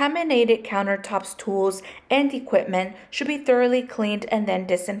 Contaminated countertops, tools, and equipment should be thoroughly cleaned and then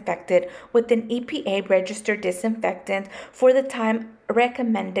disinfected with an EPA-registered disinfectant for the time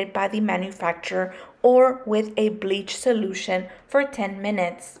recommended by the manufacturer or with a bleach solution for 10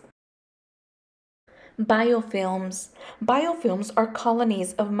 minutes. Biofilms. Biofilms are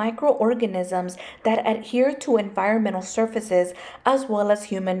colonies of microorganisms that adhere to environmental surfaces as well as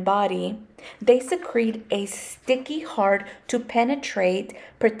human body. They secrete a sticky, hard to penetrate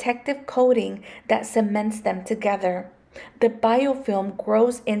protective coating that cements them together. The biofilm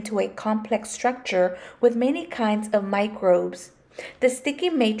grows into a complex structure with many kinds of microbes. The sticky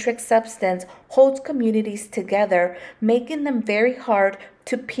matrix substance holds communities together, making them very hard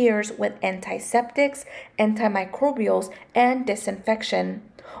to pierce with antiseptics, antimicrobials, and disinfection,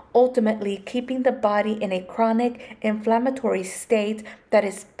 ultimately keeping the body in a chronic inflammatory state that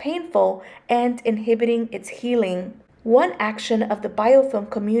is painful and inhibiting its healing. One action of the biofilm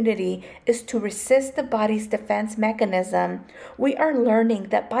community is to resist the body's defense mechanism. We are learning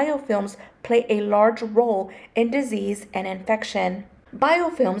that biofilms play a large role in disease and infection.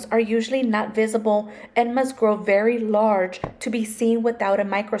 Biofilms are usually not visible and must grow very large to be seen without a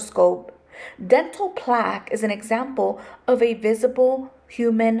microscope. Dental plaque is an example of a visible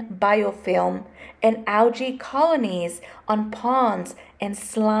human biofilm, and algae colonies on ponds and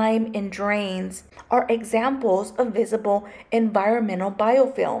slime in drains are examples of visible environmental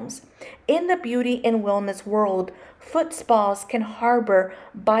biofilms. In the beauty and wellness world, foot spas can harbor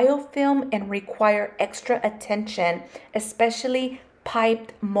biofilm and require extra attention, especially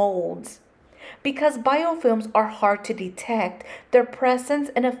piped molds. Because biofilms are hard to detect, their presence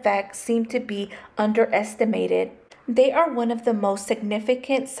and effect seem to be underestimated. They are one of the most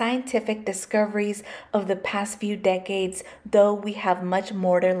significant scientific discoveries of the past few decades, though we have much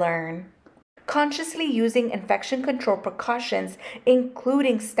more to learn. Consciously using infection control precautions,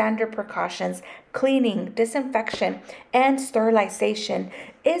 including standard precautions, cleaning, disinfection, and sterilization,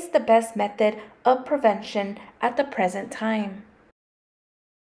 is the best method of prevention at the present time.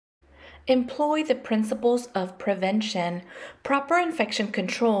 Employ the principles of prevention. Proper infection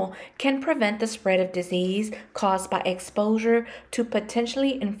control can prevent the spread of disease caused by exposure to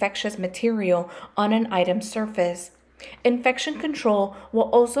potentially infectious material on an item's surface. Infection control will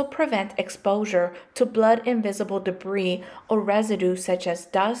also prevent exposure to blood invisible debris or residue such as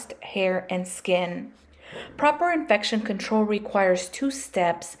dust, hair, and skin. Proper infection control requires 2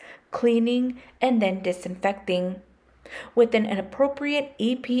 steps: cleaning and then disinfecting with an appropriate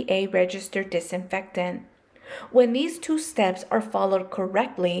EPA registered disinfectant. When these 2 steps are followed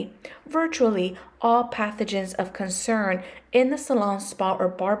correctly, virtually all pathogens of concern in the salon, spa, or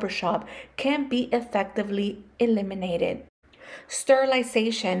barbershop can be effectively eliminated.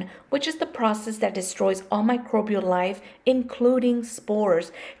 Sterilization, which is the process that destroys all microbial life, including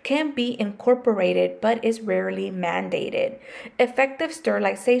spores, can be incorporated but is rarely mandated. Effective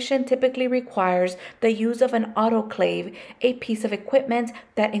sterilization typically requires the use of an autoclave, a piece of equipment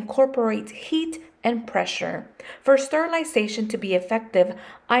that incorporates heat and pressure. For sterilization to be effective,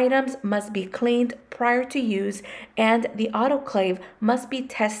 items must be cleaned prior to use, and the autoclave must be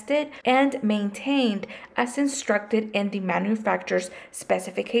tested and maintained as instructed in the manufacturer's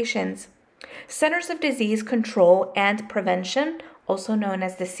specifications. Centers of Disease Control and Prevention, also known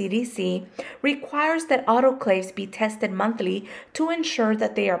as the CDC, requires that autoclaves be tested monthly to ensure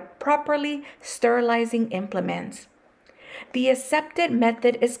that they are properly sterilizing implements. The accepted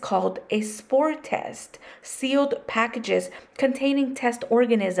method is called a spore test. Sealed packages containing test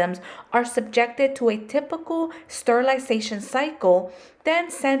organisms are subjected to a typical sterilization cycle, then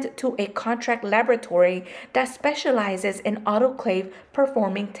sent to a contract laboratory that specializes in autoclave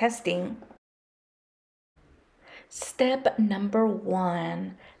performing testing. Step number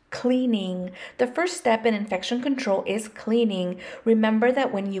 1. Cleaning. The first step in infection control is cleaning. Remember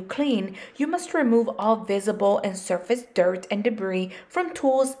that when you clean, you must remove all visible and surface dirt and debris from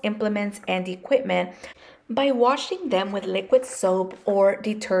tools, implements, and equipment by washing them with liquid soap or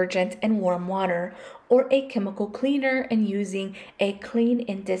detergent and warm water, or a chemical cleaner, and using a clean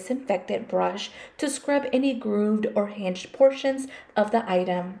and disinfectant brush to scrub any grooved or hinged portions of the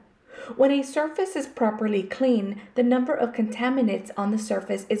item. When a surface is properly cleaned, the number of contaminants on the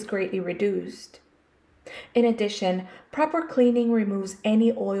surface is greatly reduced. In addition, proper cleaning removes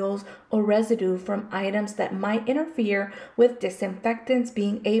any oils or residue from items that might interfere with disinfectants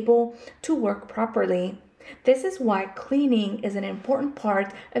being able to work properly. This is why cleaning is an important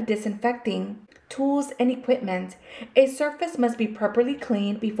part of disinfecting tools and equipment. A surface must be properly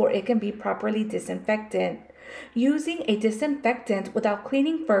cleaned before it can be properly disinfected. Using a disinfectant without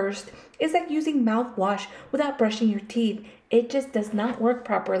cleaning first is like using mouthwash without brushing your teeth. It just does not work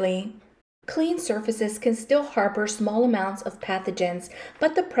properly. Clean surfaces can still harbor small amounts of pathogens,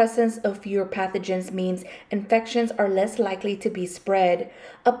 but the presence of fewer pathogens means infections are less likely to be spread.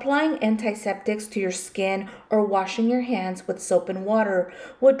 Applying antiseptics to your skin or washing your hands with soap and water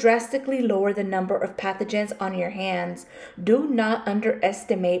will drastically lower the number of pathogens on your hands. Do not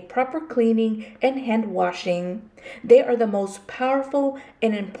underestimate proper cleaning and hand washing. They are the most powerful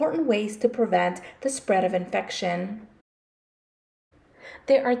and important ways to prevent the spread of infection.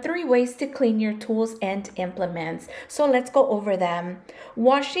 There are 3 ways to clean your tools and implements, so let's go over them.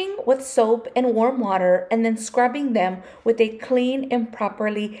 Washing with soap and warm water and then scrubbing them with a clean and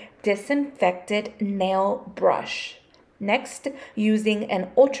properly disinfected nail brush. Next, using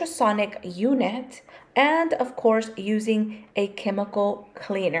an ultrasonic unit, and of course using a chemical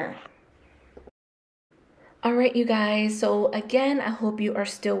cleaner. All right, you guys, so again, I hope you are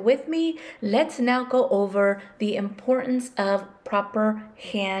still with me. Let's now go over the importance of proper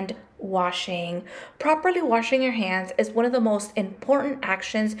hand washing. Properly washing your hands is one of the most important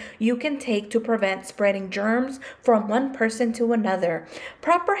actions you can take to prevent spreading germs from one person to another.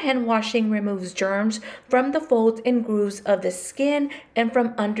 Proper hand washing removes germs from the folds and grooves of the skin and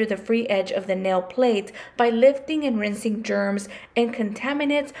from under the free edge of the nail plate by lifting and rinsing germs and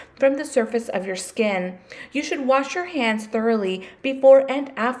contaminants from the surface of your skin. You should wash your hands thoroughly before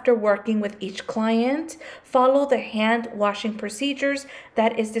and after working with each client. Follow the hand washing procedures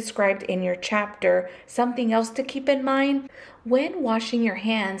that is described described in your chapter. Something else to keep in mind: when washing your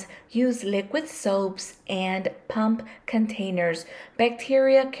hands, use liquid soaps and pump containers.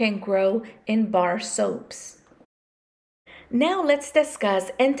 Bacteria can grow in bar soaps. Now let's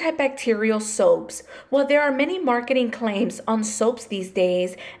discuss antibacterial soaps. While there are many marketing claims on soaps these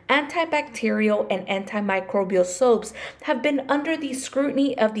days, antibacterial and antimicrobial soaps have been under the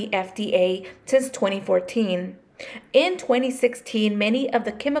scrutiny of the FDA since 2014. In 2016, many of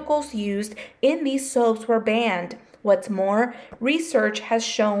the chemicals used in these soaps were banned. What's more, research has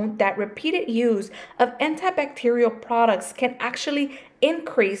shown that repeated use of antibacterial products can actually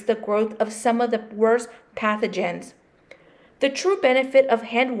increase the growth of some of the worst pathogens. The true benefit of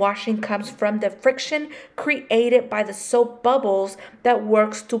hand washing comes from the friction created by the soap bubbles that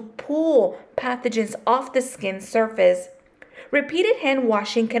works to pull pathogens off the skin surface. Repeated hand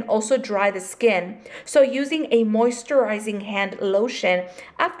washing can also dry the skin, so using a moisturizing hand lotion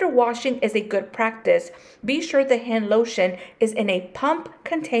after washing is a good practice. Be sure the hand lotion is in a pump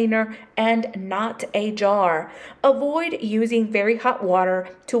container and not a jar. Avoid using very hot water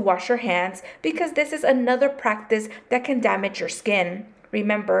to wash your hands because this is another practice that can damage your skin.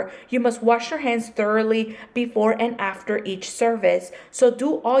 Remember, you must wash your hands thoroughly before and after each service, so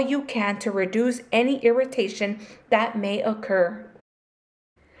do all you can to reduce any irritation that may occur.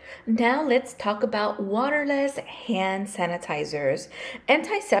 Now let's talk about waterless hand sanitizers.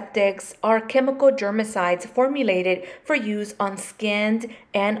 Antiseptics are chemical germicides formulated for use on skin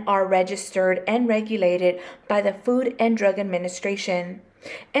and are registered and regulated by the Food and Drug Administration.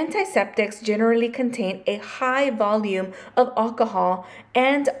 Antiseptics generally contain a high volume of alcohol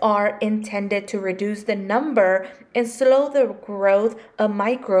and are intended to reduce the number and slow the growth of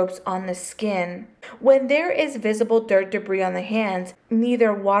microbes on the skin. When there is visible dirt debris on the hands,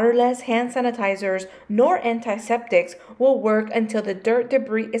 neither waterless hand sanitizers nor antiseptics will work until the dirt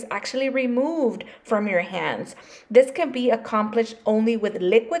debris is actually removed from your hands. This can be accomplished only with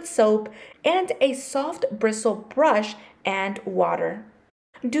liquid soap and a soft bristle brush and water.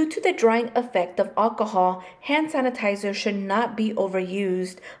 Due to the drying effect of alcohol, hand sanitizers should not be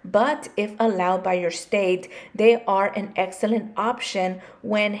overused, but if allowed by your state, they are an excellent option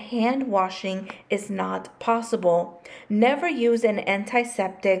when hand washing is not possible. Never use an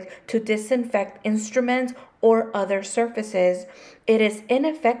antiseptic to disinfect instruments or other surfaces. It is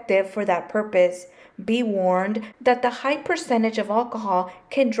ineffective for that purpose. Be warned that the high percentage of alcohol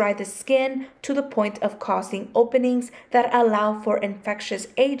can dry the skin to the point of causing openings that allow for infectious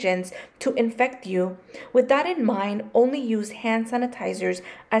agents to infect you. With that in mind, only use hand sanitizers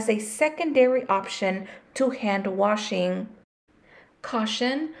as a secondary option to hand washing.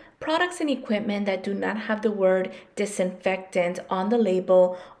 Caution: products and equipment that do not have the word disinfectant on the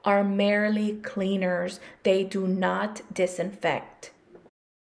label are merely cleaners. They do not disinfect.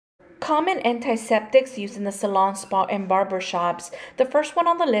 Common antiseptics used in the salon, spa, and barber shops. The first one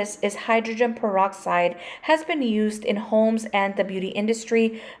on the list is hydrogen peroxide. Has been used in homes and the beauty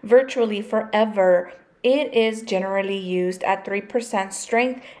industry virtually forever. It is generally used at 3%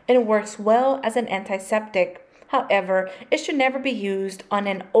 strength and works well as an antiseptic. However, it should never be used on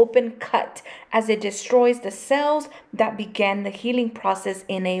an open cut as it destroys the cells that began the healing process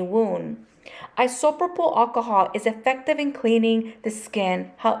in a wound. Isopropyl alcohol is effective in cleaning the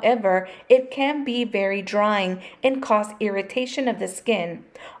skin. However, it can be very drying and cause irritation of the skin.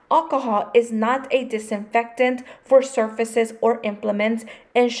 Alcohol is not a disinfectant for surfaces or implements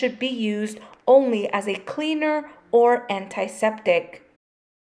and should be used only as a cleaner or antiseptic.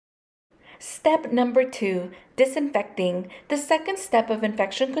 Step number 2, disinfecting. The second step of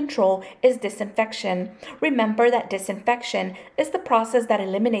infection control is disinfection. Remember that disinfection is the process that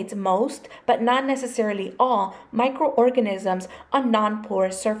eliminates most, but not necessarily all, microorganisms on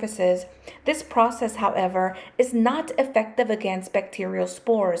non-porous surfaces. This process, however, is not effective against bacterial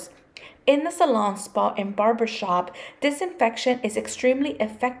spores. In the salon, spa, and barber shop, disinfection is extremely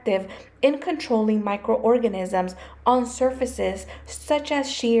effective in controlling microorganisms on surfaces such as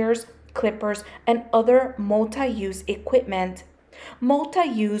shears, clippers, and other multi-use equipment.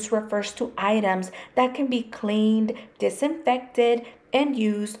 Multi-use refers to items that can be cleaned, disinfected, and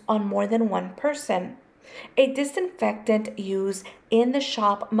used on more than one person. A disinfectant used in the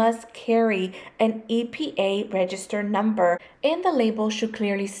shop must carry an EPA register number, and the label should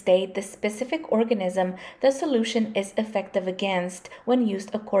clearly state the specific organism the solution is effective against when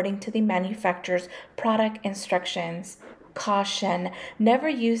used according to the manufacturer's product instructions. Caution, never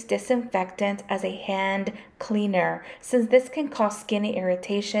use disinfectant as a hand cleaner, since this can cause skin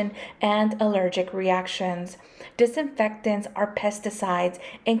irritation and allergic reactions. Disinfectants are pesticides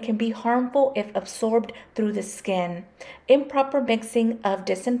and can be harmful if absorbed through the skin. Improper mixing of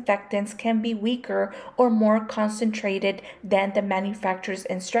disinfectants can be weaker or more concentrated than the manufacturer's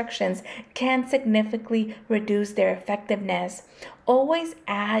instructions, can significantly reduce their effectiveness. Always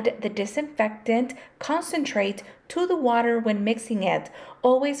add the disinfectant concentrate to the water when mixing it.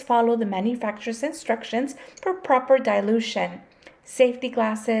 Always follow the manufacturer's instructions for proper dilution. Safety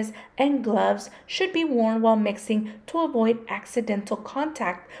glasses and gloves should be worn while mixing to avoid accidental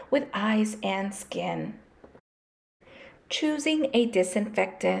contact with eyes and skin. Choosing a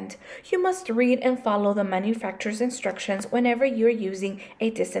disinfectant. You must read and follow the manufacturer's instructions whenever you're using a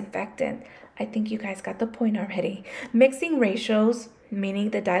disinfectant. I think you guys got the point already. Mixing ratios, meaning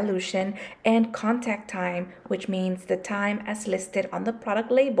the dilution, and contact time, which means the time as listed on the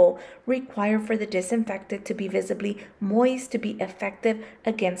product label, required for the disinfectant to be visibly moist to be effective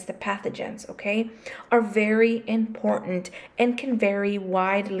against the pathogens, okay, are very important and can vary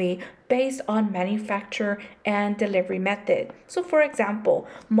widely based on manufacturer and delivery method. So for example,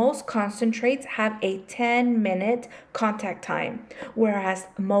 most concentrates have a 10-minute contact time, whereas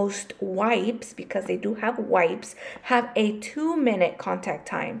most wipes, because they do have wipes, have a 2-minute contact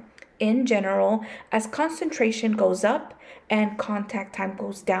time. In general, as concentration goes up and contact time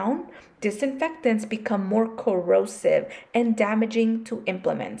goes down, disinfectants become more corrosive and damaging to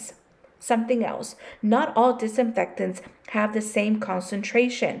implements. Something else, not all disinfectants have the same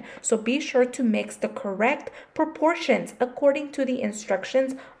concentration, so be sure to mix the correct proportions according to the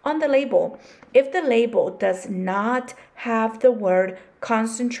instructions on the label. If the label does not have the word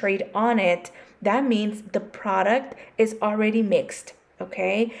concentrate on it, that means the product is already mixed,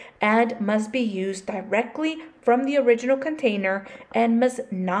 okay, and must be used directly from the original container and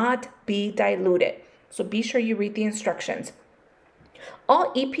must not be diluted. So be sure you read the instructions.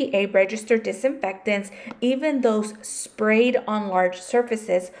 All EPA registered disinfectants, even those sprayed on large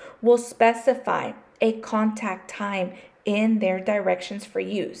surfaces, will specify a contact time in their directions for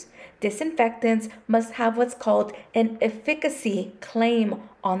use. Disinfectants must have what's called an efficacy claim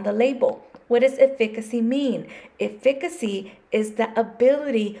on the label. What does efficacy mean? Efficacy is the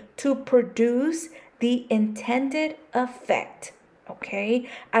ability to produce the intended effect, okay,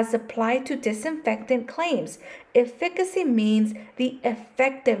 as applied to disinfectant claims. Efficacy means the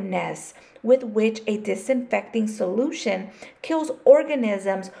effectiveness with which a disinfecting solution kills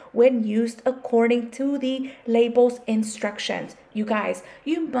organisms when used according to the label's instructions. You guys,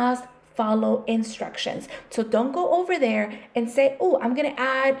 you must follow instructions. So don't go over there and say, oh, I'm going to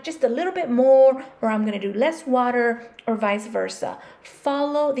add just a little bit more, or I'm going to do less water, or vice versa.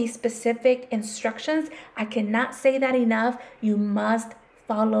 Follow the specific instructions. I cannot say that enough. You must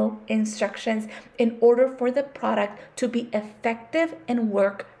follow instructions in order for the product to be effective and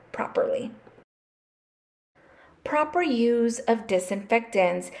work properly. Proper use of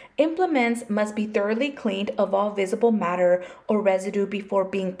disinfectants. Implements must be thoroughly cleaned of all visible matter or residue before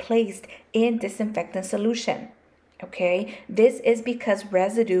being placed in disinfectant solution. Okay, this is because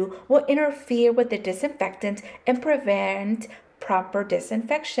residue will interfere with the disinfectant and prevent proper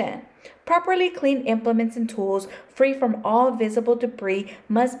disinfection. Properly cleaned implements and tools free from all visible debris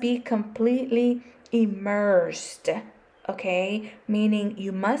must be completely immersed. Okay, meaning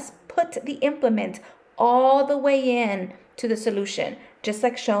you must put the implement all the way in to the solution, just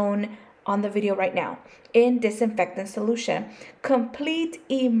like shown on the video right now, in disinfectant solution. Complete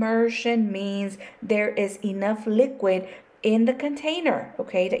immersion means there is enough liquid in the container,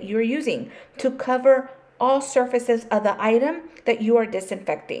 okay, that you're using to cover all surfaces of the item that you are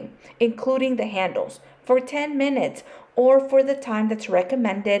disinfecting, including the handles, for 10 minutes or for the time that's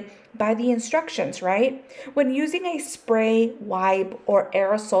recommended by the instructions, right? When using a spray, wipe, or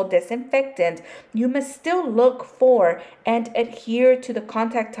aerosol disinfectant, you must still look for and adhere to the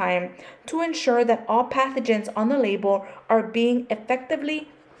contact time to ensure that all pathogens on the label are being effectively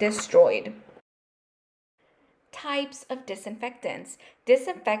destroyed. Types of disinfectants.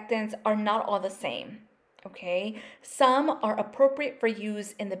 Disinfectants are not all the same. Okay, some are appropriate for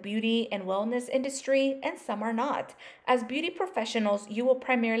use in the beauty and wellness industry and some are not. As beauty professionals, you will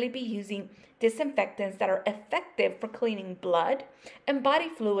primarily be using disinfectants that are effective for cleaning blood and body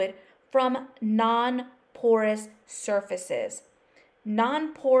fluid from non-porous surfaces.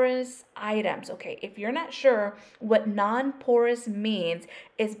 Non-porous items. Okay, if you're not sure what non-porous means,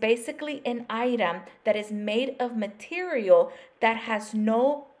 it's basically an item that is made of material that has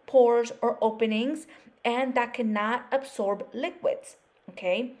no pores or openings and that cannot absorb liquids.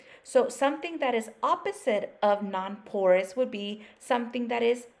 Okay, so something that is opposite of non-porous would be something that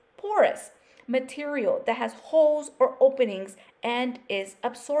is porous, material that has holes or openings and is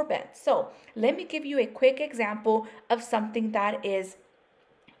absorbent. So let me give you a quick example of something that is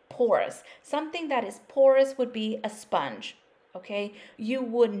porous. Something that is porous would be a sponge. Okay, you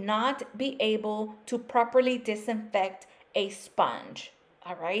would not be able to properly disinfect a sponge,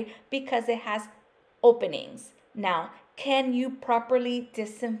 all right, because it has openings. Now, can you properly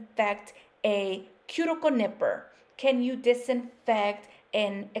disinfect a cuticle nipper? Can you disinfect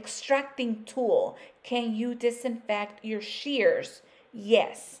an extracting tool? Can you disinfect your shears?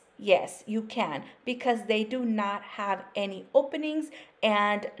 Yes, you can, because they do not have any openings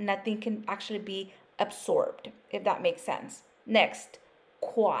and nothing can actually be absorbed, if that makes sense. Next,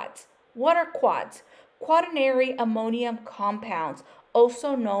 quads. What are quads? Quaternary ammonium compounds,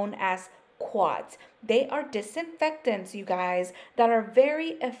 also known as quads. They are disinfectants, you guys, that are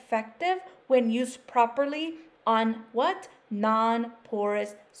very effective when used properly on what?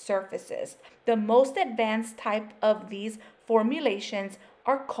 Non-porous surfaces. The most advanced type of these formulations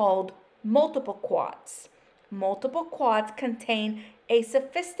are called multiple quads. Multiple quads contain a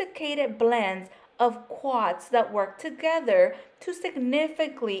sophisticated blend of quads that work together to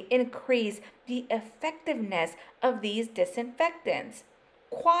significantly increase the effectiveness of these disinfectants.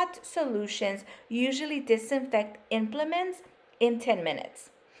 Quad solutions usually disinfect implements in 10 minutes.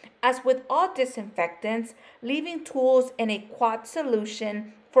 As with all disinfectants, leaving tools in a quad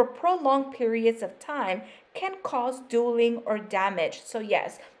solution for prolonged periods of time can cause dueling or damage. So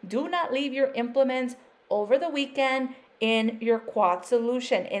yes, do not leave your implements over the weekend in your quad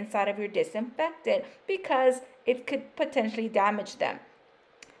solution inside of your disinfectant because it could potentially damage them.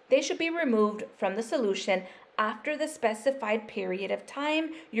 They should be removed from the solution after the specified period of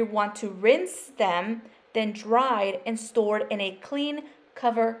time. You want to rinse them, then dried and stored in a clean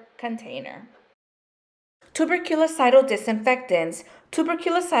cover container. Tuberculocidal disinfectants.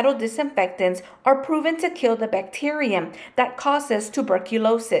 Tuberculocidal disinfectants are proven to kill the bacterium that causes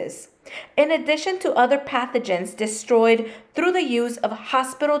tuberculosis. In addition to other pathogens destroyed through the use of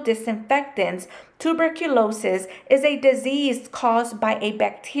hospital disinfectants, tuberculosis is a disease caused by a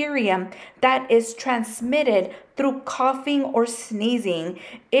bacterium that is transmitted through coughing or sneezing.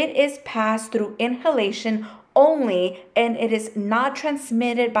 It is passed through inhalation only, and it is not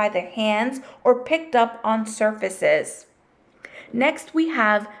transmitted by the hands or picked up on surfaces. Next, we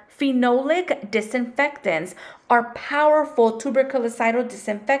have phenolic disinfectants are powerful tuberculocidal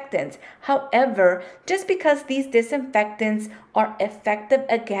disinfectants. However, just because these disinfectants are effective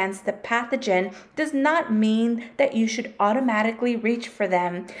against the pathogen does not mean that you should automatically reach for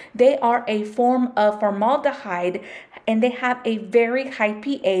them. They are a form of formaldehyde and they have a very high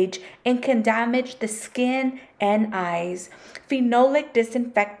pH and can damage the skin and eyes. Phenolic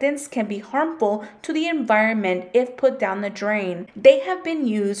disinfectants can be harmful to the environment if put down the drain. They have been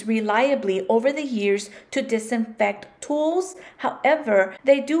used reliably over the years to disinfect tools. However,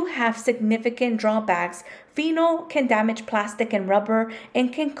 they do have significant drawbacks. Phenol can damage plastic and rubber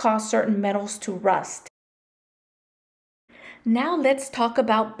and can cause certain metals to rust. Now let's talk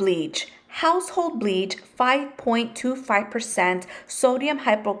about bleach. Household bleach 5.25% sodium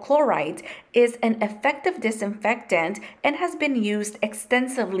hypochlorite is an effective disinfectant and has been used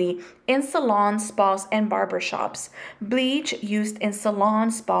extensively in salons, spas, and barbershops. Bleach used in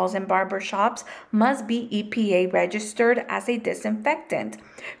salons, spas, and barbershops must be EPA registered as a disinfectant.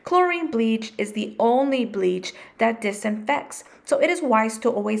 Chlorine bleach is the only bleach that disinfects, so it is wise to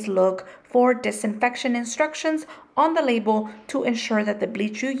always look for disinfection instructions on the label to ensure that the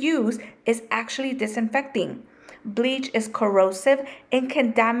bleach you use is actually disinfecting. Bleach is corrosive and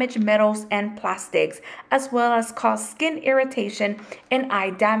can damage metals and plastics, as well as cause skin irritation and eye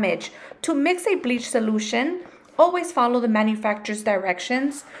damage. To mix a bleach solution, always follow the manufacturer's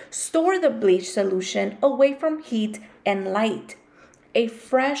directions. Store the bleach solution away from heat and light. A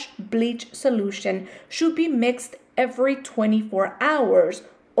fresh bleach solution should be mixed every 24 hours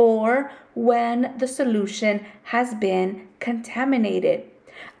or when the solution has been contaminated.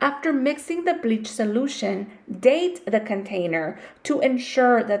 After mixing the bleach solution, date the container to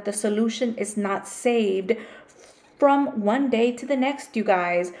ensure that the solution is not saved from one day to the next, you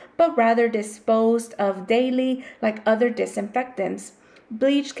guys, but rather disposed of daily like other disinfectants.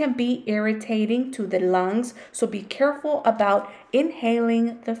 Bleach can be irritating to the lungs, so be careful about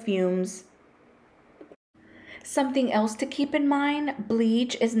inhaling the fumes. Something else to keep in mind,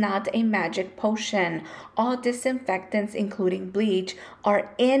 bleach is not a magic potion. All disinfectants, including bleach, are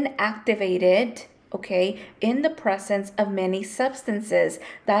inactivated okay, in the presence of many substances.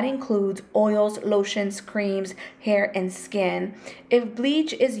 That includes oils, lotions, creams, hair, and skin. If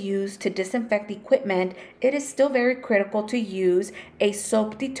bleach is used to disinfect equipment, it is still very critical to use a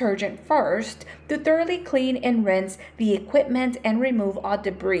soap detergent first to thoroughly clean and rinse the equipment and remove all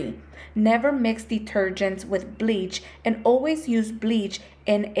debris. Never mix detergents with bleach, and always use bleach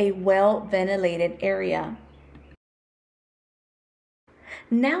in a well-ventilated area.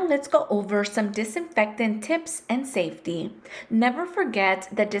 Now let's go over some disinfectant tips and safety. Never forget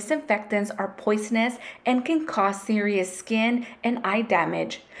that disinfectants are poisonous and can cause serious skin and eye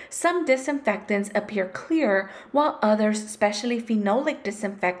damage. Some disinfectants appear clear, while others, especially phenolic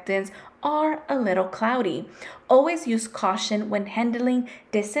disinfectants, are a little cloudy. Always use caution when handling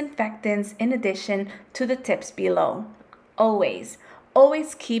disinfectants in addition to the tips below. Always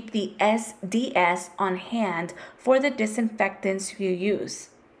keep the SDS on hand for the disinfectants you use.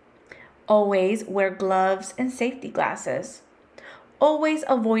 Always wear gloves and safety glasses. Always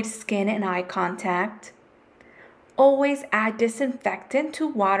avoid skin and eye contact. Always add disinfectant to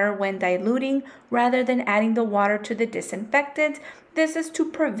water when diluting rather than adding the water to the disinfectant. This is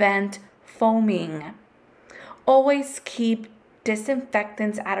to prevent foaming. Always keep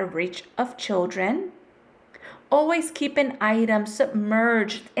disinfectants out of reach of children. Always keep an item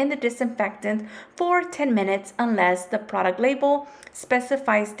submerged in the disinfectant for 10 minutes unless the product label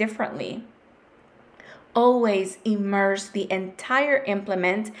specifies differently. Always immerse the entire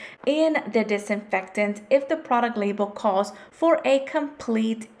implement in the disinfectant if the product label calls for a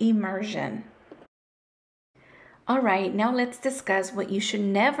complete immersion. Alright, now let's discuss what you should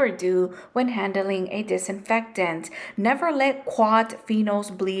never do when handling a disinfectant. Never let quat,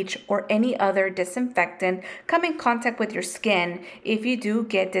 phenols, bleach, or any other disinfectant come in contact with your skin. If you do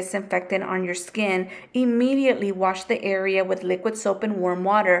get disinfectant on your skin, immediately wash the area with liquid soap and warm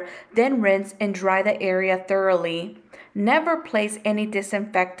water, then rinse and dry the area thoroughly. Never place any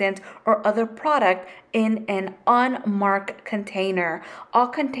disinfectant or other product in an unmarked container. All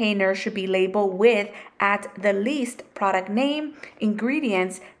containers should be labeled with, at the least, product name,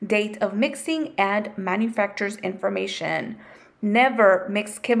 ingredients, date of mixing, and manufacturer's information. Never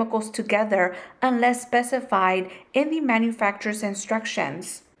mix chemicals together unless specified in the manufacturer's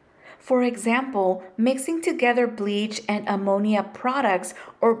instructions. For example, mixing together bleach and ammonia products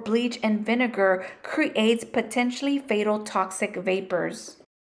or bleach and vinegar creates potentially fatal toxic vapors.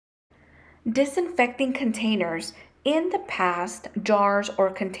 Disinfecting containers. In the past, jars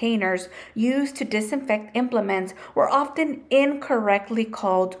or containers used to disinfect implements were often incorrectly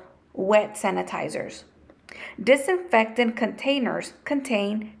called wet sanitizers. Disinfectant containers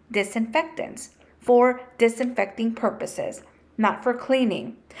contain disinfectants for disinfecting purposes, not for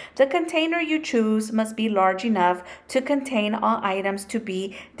cleaning. The container you choose must be large enough to contain all items to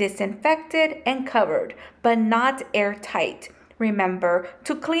be disinfected and covered, but not airtight. Remember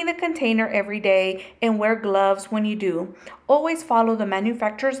to clean the container every day and wear gloves when you do. Always follow the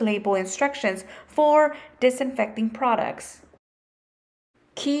manufacturer's label instructions for disinfecting products.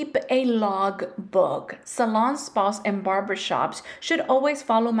 Keep a log book. Salons, spas, and barbershops should always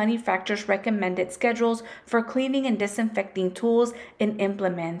follow manufacturers' recommended schedules for cleaning and disinfecting tools and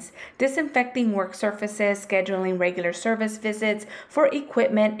implements, disinfecting work surfaces, scheduling regular service visits for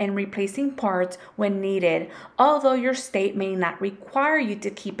equipment, and replacing parts when needed. Although your state may not require you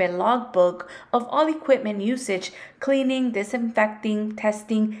to keep a log book of all equipment usage, cleaning, disinfecting,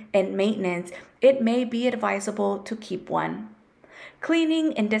 testing, and maintenance, it may be advisable to keep one.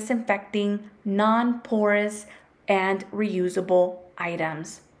 Cleaning and disinfecting non-porous and reusable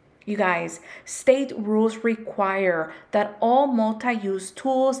items. You guys, state rules require that all multi-use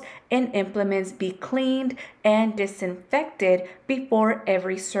tools and implements be cleaned and disinfected before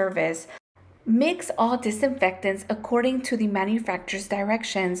every service. Mix all disinfectants according to the manufacturer's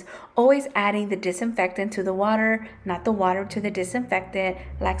directions, always adding the disinfectant to the water, not the water to the disinfectant,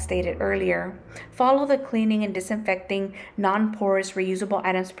 like stated earlier. Follow the cleaning and disinfecting non-porous reusable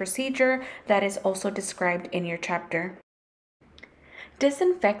items procedure that is also described in your chapter.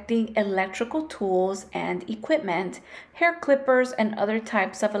 Disinfecting electrical tools and equipment. Hair clippers and other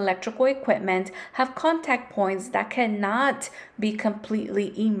types of electrical equipment have contact points that cannot be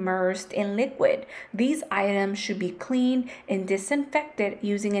completely immersed in liquid. These items should be cleaned and disinfected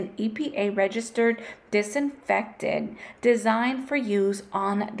using an EPA-registered disinfectant designed for use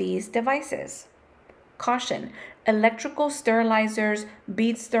on these devices. Caution: electrical sterilizers,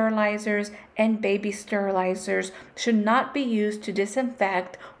 bead sterilizers, and baby sterilizers should not be used to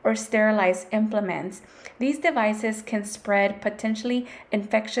disinfect or sterilize implements. These devices can spread potentially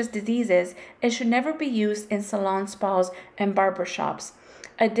infectious diseases and should never be used in salon, spas, and barbershops.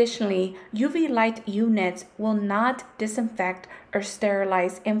 Additionally, UV light units will not disinfect or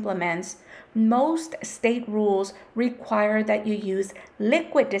sterilize implements. Most state rules require that you use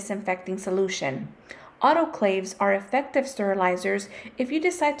liquid disinfecting solution. Autoclaves are effective sterilizers. If you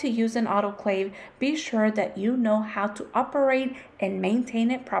decide to use an autoclave, be sure that you know how to operate and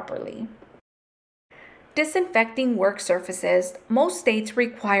maintain it properly. Disinfecting work surfaces. Most states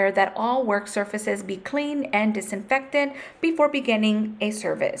require that all work surfaces be cleaned and disinfected before beginning a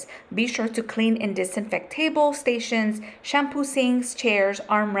service. Be sure to clean and disinfect tables, stations, shampoo sinks, chairs,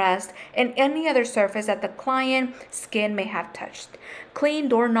 armrests, and any other surface that the client's skin may have touched. Clean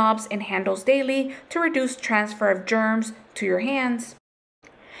doorknobs and handles daily to reduce transfer of germs to your hands.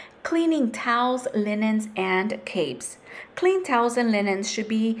 Cleaning towels, linens, and capes. Clean towels and linens should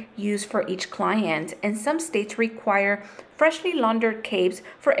be used for each client, and some states require freshly laundered capes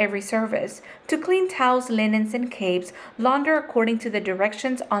for every service. To clean towels, linens, and capes, launder according to the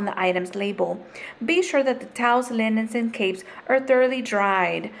directions on the item's label. Be sure that the towels, linens, and capes are thoroughly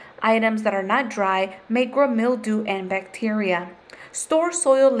dried. Items that are not dry may grow mildew and bacteria. Store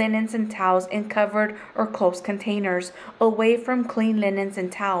soiled linens and towels in covered or closed containers, away from clean linens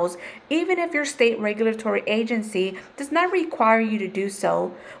and towels, even if your state regulatory agency does not require you to do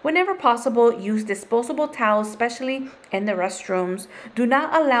so. Whenever possible, use disposable towels, especially in the restrooms. Do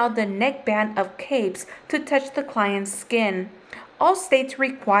not allow the neckband of capes to touch the client's skin. All states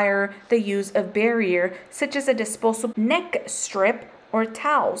require the use of barrier, such as a disposable neck strip or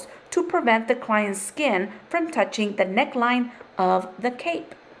towels, to prevent the client's skin from touching the neckline of the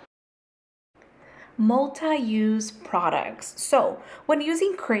cape. Multi-use products. So, when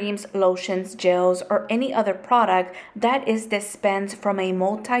using creams, lotions, gels, or any other product that is dispensed from a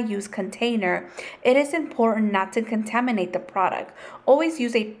multi-use container, it is important not to contaminate the product. Always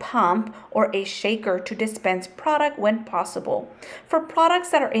use a pump or a shaker to dispense product when possible. For products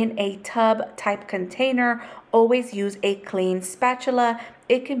that are in a tub-type container, always use a clean spatula.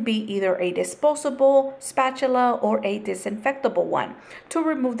 It can be either a disposable spatula or a disinfectable one to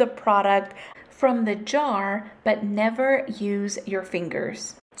remove the product from the jar, but never use your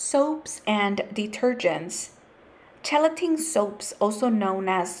fingers. Soaps and detergents. Gelatin soaps, also known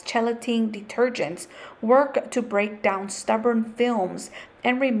as gelatin detergents, work to break down stubborn films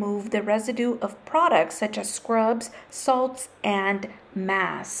and remove the residue of products such as scrubs, salts, and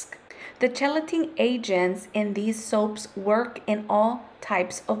masks. The gelatin agents in these soaps work in all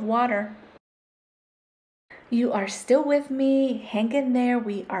types of water. You are still with me. Hang in there.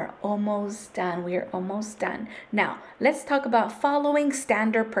 We are almost done. Now, let's talk about following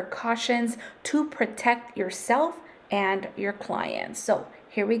standard precautions to protect yourself and your clients. So,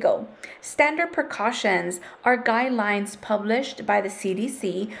 here we go. Standard precautions are guidelines published by the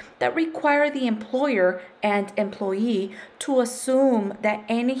CDC that require the employer and employee to assume that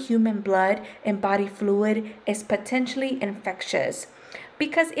any human blood and body fluid is potentially infectious.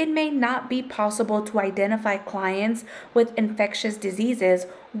 Because it may not be possible to identify clients with infectious diseases,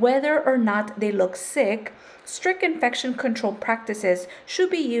 whether or not they look sick, strict infection control practices should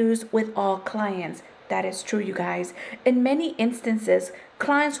be used with all clients. That is true, you guys. In many instances,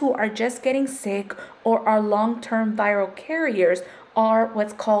 clients who are just getting sick or are long-term viral carriers are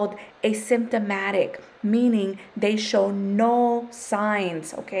what's called asymptomatic, meaning they show no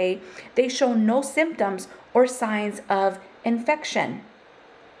signs, okay? They show no symptoms or signs of infection.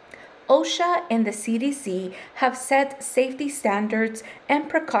 OSHA and the CDC have set safety standards and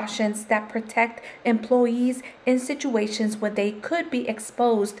precautions that protect employees in situations where they could be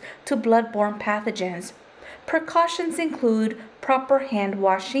exposed to bloodborne pathogens. Precautions include proper hand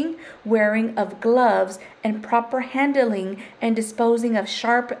washing, wearing of gloves, and proper handling and disposing of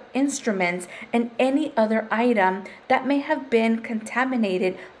sharp instruments and any other item that may have been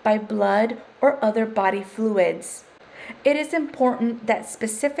contaminated by blood or other body fluids. It is important that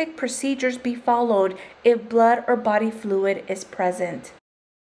specific procedures be followed if blood or body fluid is present.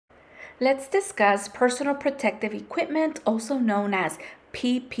 Let's discuss personal protective equipment, also known as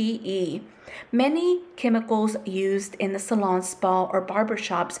PPE. Many chemicals used in the salon, spa, or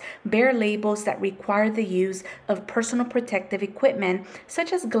barbershops bear labels that require the use of personal protective equipment,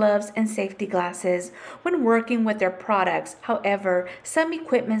 such as gloves and safety glasses, when working with their products. However, some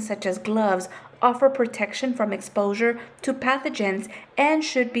equipment, such as gloves, offer protection from exposure to pathogens and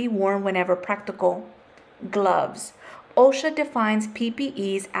should be worn whenever practical. Gloves. OSHA defines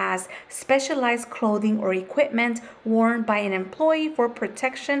PPEs as specialized clothing or equipment worn by an employee for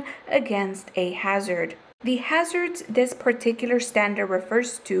protection against a hazard. The hazards this particular standard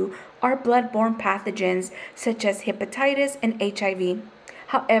refers to are bloodborne pathogens such as hepatitis and HIV.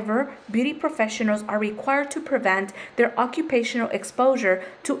 However, beauty professionals are required to prevent their occupational exposure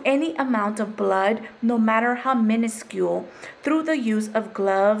to any amount of blood, no matter how minuscule, through the use of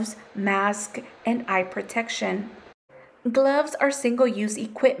gloves, mask, and eye protection. Gloves are single-use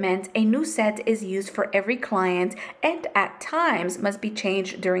equipment. A new set is used for every client and at times must be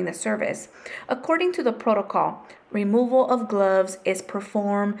changed during the service. According to the protocol, removal of gloves is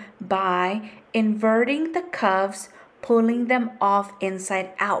performed by inverting the cuffs, pulling them off inside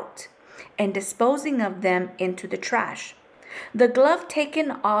out, and disposing of them into the trash. The glove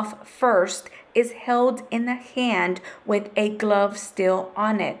taken off first is held in the hand with a glove still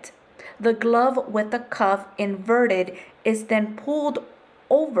on it. The glove with the cuff inverted is then pulled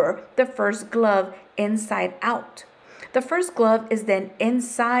over the first glove inside out. The first glove is then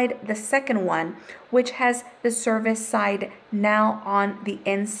inside the second one, which has the service side now on the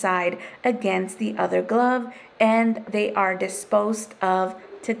inside against the other glove, and they are disposed of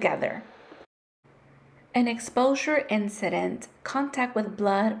together. An exposure incident, contact with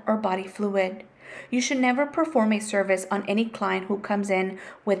blood or body fluid. You should never perform a service on any client who comes in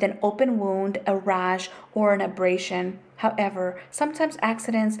with an open wound, a rash, or an abrasion. However, sometimes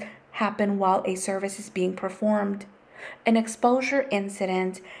accidents happen while a service is being performed. An exposure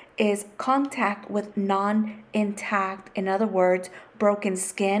incident is contact with non-intact, in other words, broken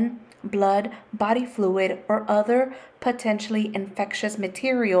skin, blood, body fluid, or other potentially infectious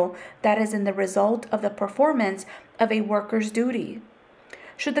material that is in the result of the performance of a worker's duty.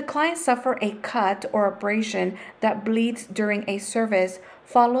 Should the client suffer a cut or abrasion that bleeds during a service,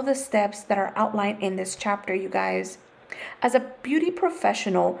 follow the steps that are outlined in this chapter, you guys. As a beauty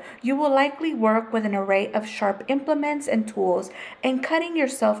professional, you will likely work with an array of sharp implements and tools, and cutting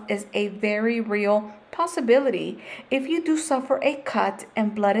yourself is a very real possibility. If you do suffer a cut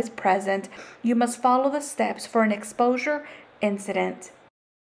and blood is present, you must follow the steps for an exposure incident.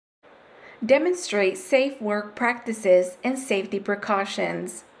 Demonstrate safe work practices and safety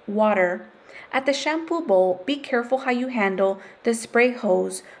precautions. Water. At the shampoo bowl, be careful how you handle the spray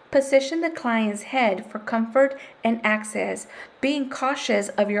hose. Position the client's head for comfort and access, being cautious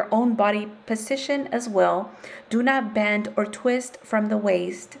of your own body position as well. Do not bend or twist from the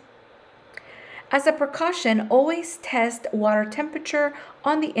waist. As a precaution, always test water temperature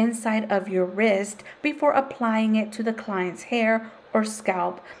on the inside of your wrist before applying it to the client's hair or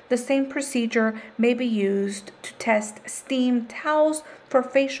scalp. The same procedure may be used to test steam towels for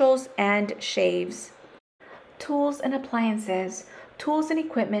facials and shaves. Tools and appliances. Tools and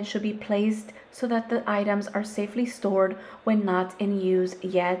equipment should be placed so that the items are safely stored when not in use,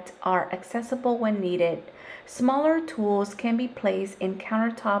 yet are accessible when needed. Smaller tools can be placed in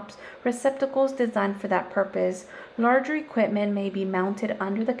countertops, receptacles designed for that purpose. Larger equipment may be mounted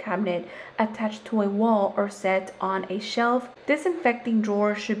under the cabinet, attached to a wall, or set on a shelf. Disinfecting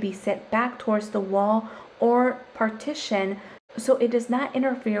drawers should be set back towards the wall or partition so it does not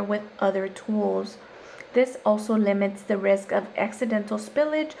interfere with other tools. This also limits the risk of accidental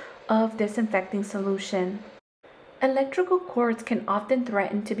spillage of disinfecting solution. Electrical cords can often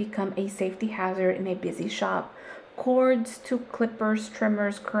threaten to become a safety hazard in a busy shop. Cords to clippers,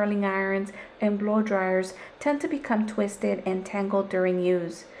 trimmers, curling irons, and blow dryers tend to become twisted and tangled during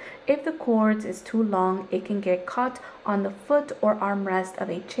use. If the cord is too long, it can get caught on the foot or armrest of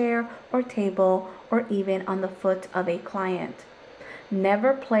a chair or table, or even on the foot of a client.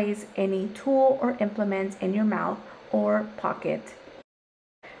 Never place any tool or implement in your mouth or pocket.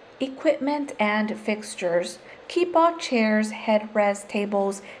 Equipment and fixtures. Keep all chairs, headrests,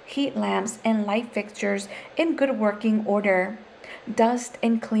 tables, heat lamps, and light fixtures in good working order. Dust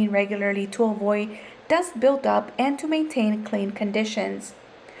and clean regularly to avoid dust buildup and to maintain clean conditions.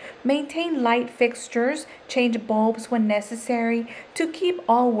 Maintain light fixtures, change bulbs when necessary to keep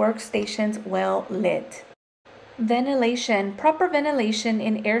all workstations well lit. Ventilation. Proper ventilation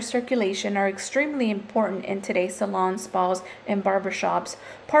and air circulation are extremely important in today's salons, spas, and barbershops.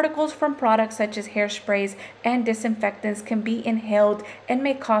 Particles from products such as hairsprays and disinfectants can be inhaled and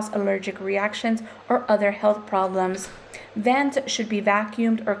may cause allergic reactions or other health problems. Vents should be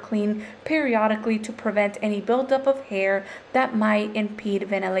vacuumed or cleaned periodically to prevent any buildup of hair that might impede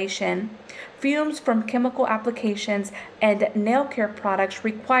ventilation. Fumes from chemical applications and nail care products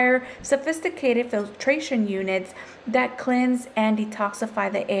require sophisticated filtration units that cleanse and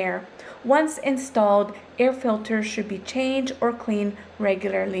detoxify the air. Once installed, air filters should be changed or cleaned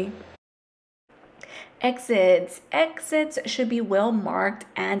regularly. Exits. Exits should be well marked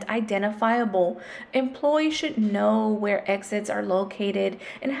and identifiable. Employees should know where exits are located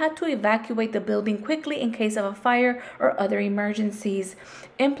and how to evacuate the building quickly in case of a fire or other emergencies.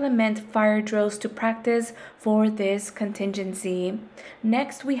 Implement fire drills to practice for this contingency.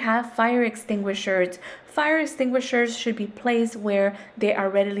 Next, we have fire extinguishers. Fire extinguishers should be placed where they are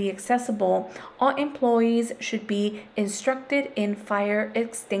readily accessible. All employees should be instructed in fire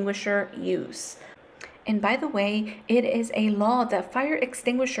extinguisher use. And by the way, it is a law that fire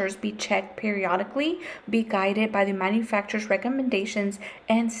extinguishers be checked periodically, be guided by the manufacturer's recommendations,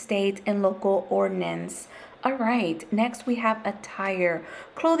 and state and local ordinance. All right, next we have attire.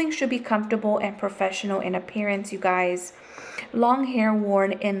 Clothing should be comfortable and professional in appearance, you guys. Long hair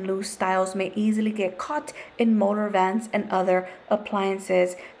worn in loose styles may easily get caught in motor vans and other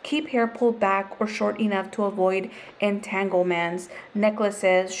appliances. Keep hair pulled back or short enough to avoid entanglements.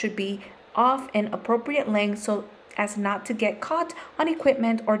 Necklaces should be off in appropriate length so as not to get caught on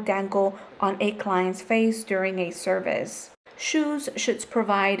equipment or dangle on a client's face during a service. Shoes should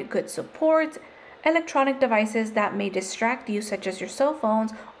provide good support. Electronic devices that may distract you, such as your cell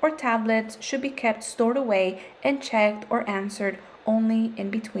phones or tablets, should be kept stored away and checked or answered only in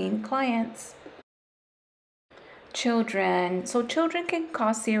between clients. Children. So children can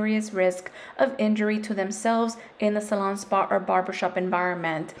cause serious risk of injury to themselves in the salon, spa, or barbershop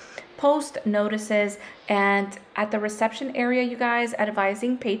environment. Post notices and at the reception area, you guys,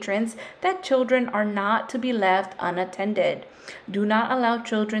 advising patrons that children are not to be left unattended. Do not allow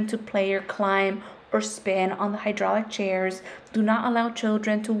children to play or climb or spin on the hydraulic chairs. Do not allow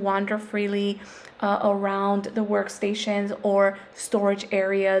children to wander freely around the workstations or storage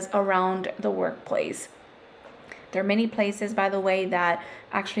areas around the workplace. There are many places, by the way, that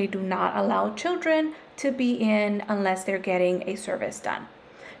actually do not allow children to be in unless they're getting a service done.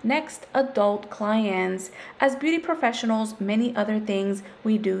 Next, adult clients. As beauty professionals, many other things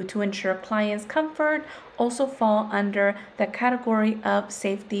we do to ensure clients' comfort also fall under the category of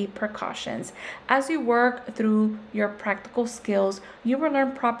safety precautions. As you work through your practical skills, you will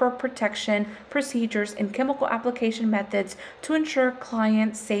learn proper protection procedures and chemical application methods to ensure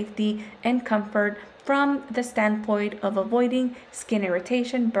client safety and comfort from the standpoint of avoiding skin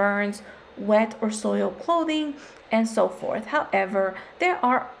irritation, burns, wet or soiled clothing, and so forth. However, there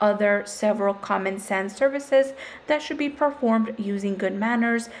are other several common sense services that should be performed using good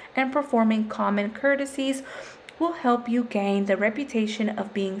manners, and performing common courtesies will help you gain the reputation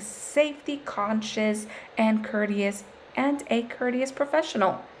of being safety conscious and a courteous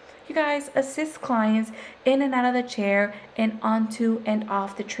professional. You guys, assist clients in and out of the chair and onto and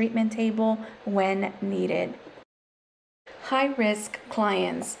off the treatment table when needed. High-risk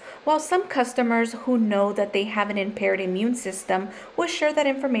clients. While some customers who know that they have an impaired immune system will share that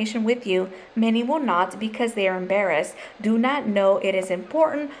information with you, many will not because they are embarrassed, do not know it is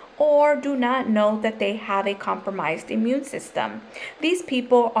important, or do not know that they have a compromised immune system. These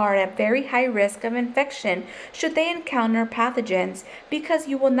people are at very high risk of infection should they encounter pathogens. Because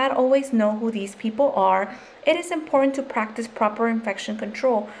you will not always know who these people are, it is important to practice proper infection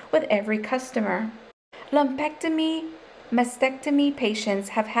control with every customer. Lumpectomy, mastectomy patients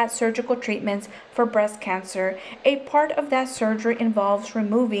have had surgical treatments for breast cancer. A part of that surgery involves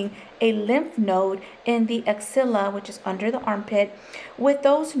removing a lymph node in the axilla, which is under the armpit. With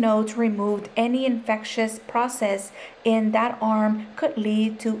those nodes removed, any infectious process in that arm could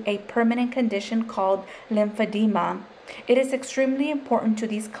lead to a permanent condition called lymphedema. It is extremely important to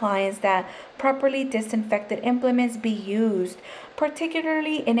these clients that properly disinfected implements be used,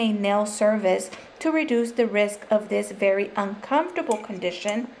 particularly in a nail service, to reduce the risk of this very uncomfortable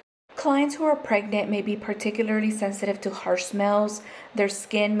condition. Clients who are pregnant may be particularly sensitive to harsh smells. Their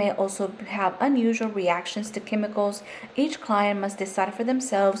skin may also have unusual reactions to chemicals. Each client must decide for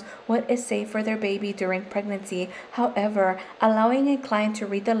themselves what is safe for their baby during pregnancy. However, allowing a client to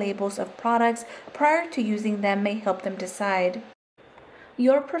read the labels of products prior to using them may help them decide.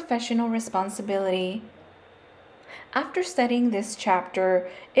 Your professional responsibility. After studying this chapter,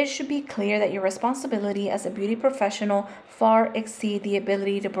 it should be clear that your responsibility as a beauty professional far exceed the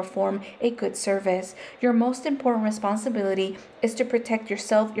ability to perform a good service. Your most important responsibility is to protect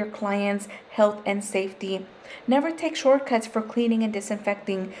yourself, your clients' health, and safety. Never take shortcuts for cleaning and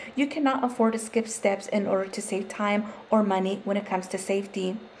disinfecting. You cannot afford to skip steps in order to save time or money when it comes to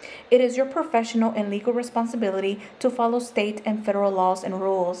safety. It is your professional and legal responsibility to follow state and federal laws and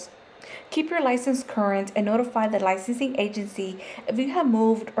rules. Keep your license current and notify the licensing agency if you have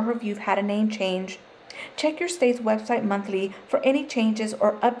moved or if you've had a name change. Check your state's website monthly for any changes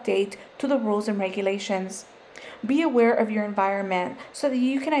or update to the rules and regulations. Be aware of your environment so that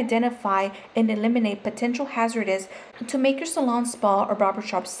you can identify and eliminate potential hazards to make your salon, spa, or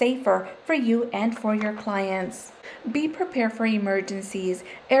barbershop safer for you and for your clients. Be prepared for emergencies.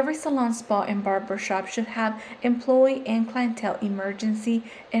 Every salon, spa, and barbershop should have employee and clientele emergency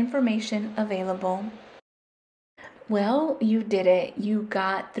information available. Well, you did it. You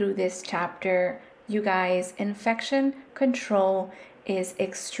got through this chapter. You guys, infection control is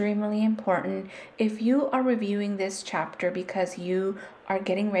extremely important. If you are reviewing this chapter because you are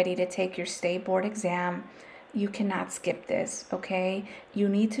getting ready to take your state board exam, you cannot skip this, okay? You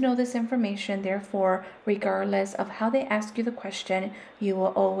need to know this information. Therefore, regardless of how they ask you the question, you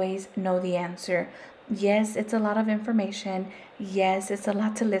will always know the answer. Yes, it's a lot of information. Yes, it's a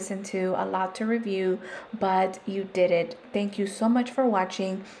lot to listen to, a lot to review, but you did it. Thank you so much for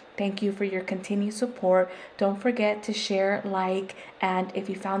watching. Thank you for your continued support. Don't forget to share, like, and if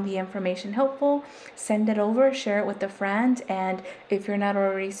you found the information helpful, send it over, share it with a friend. And if you're not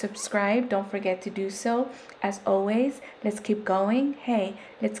already subscribed, don't forget to do so. As always, let's keep going. Hey,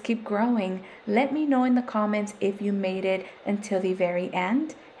 let's keep growing. Let me know in the comments if you made it until the very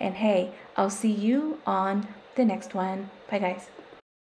end. And hey, I'll see you on the next one. Bye, guys.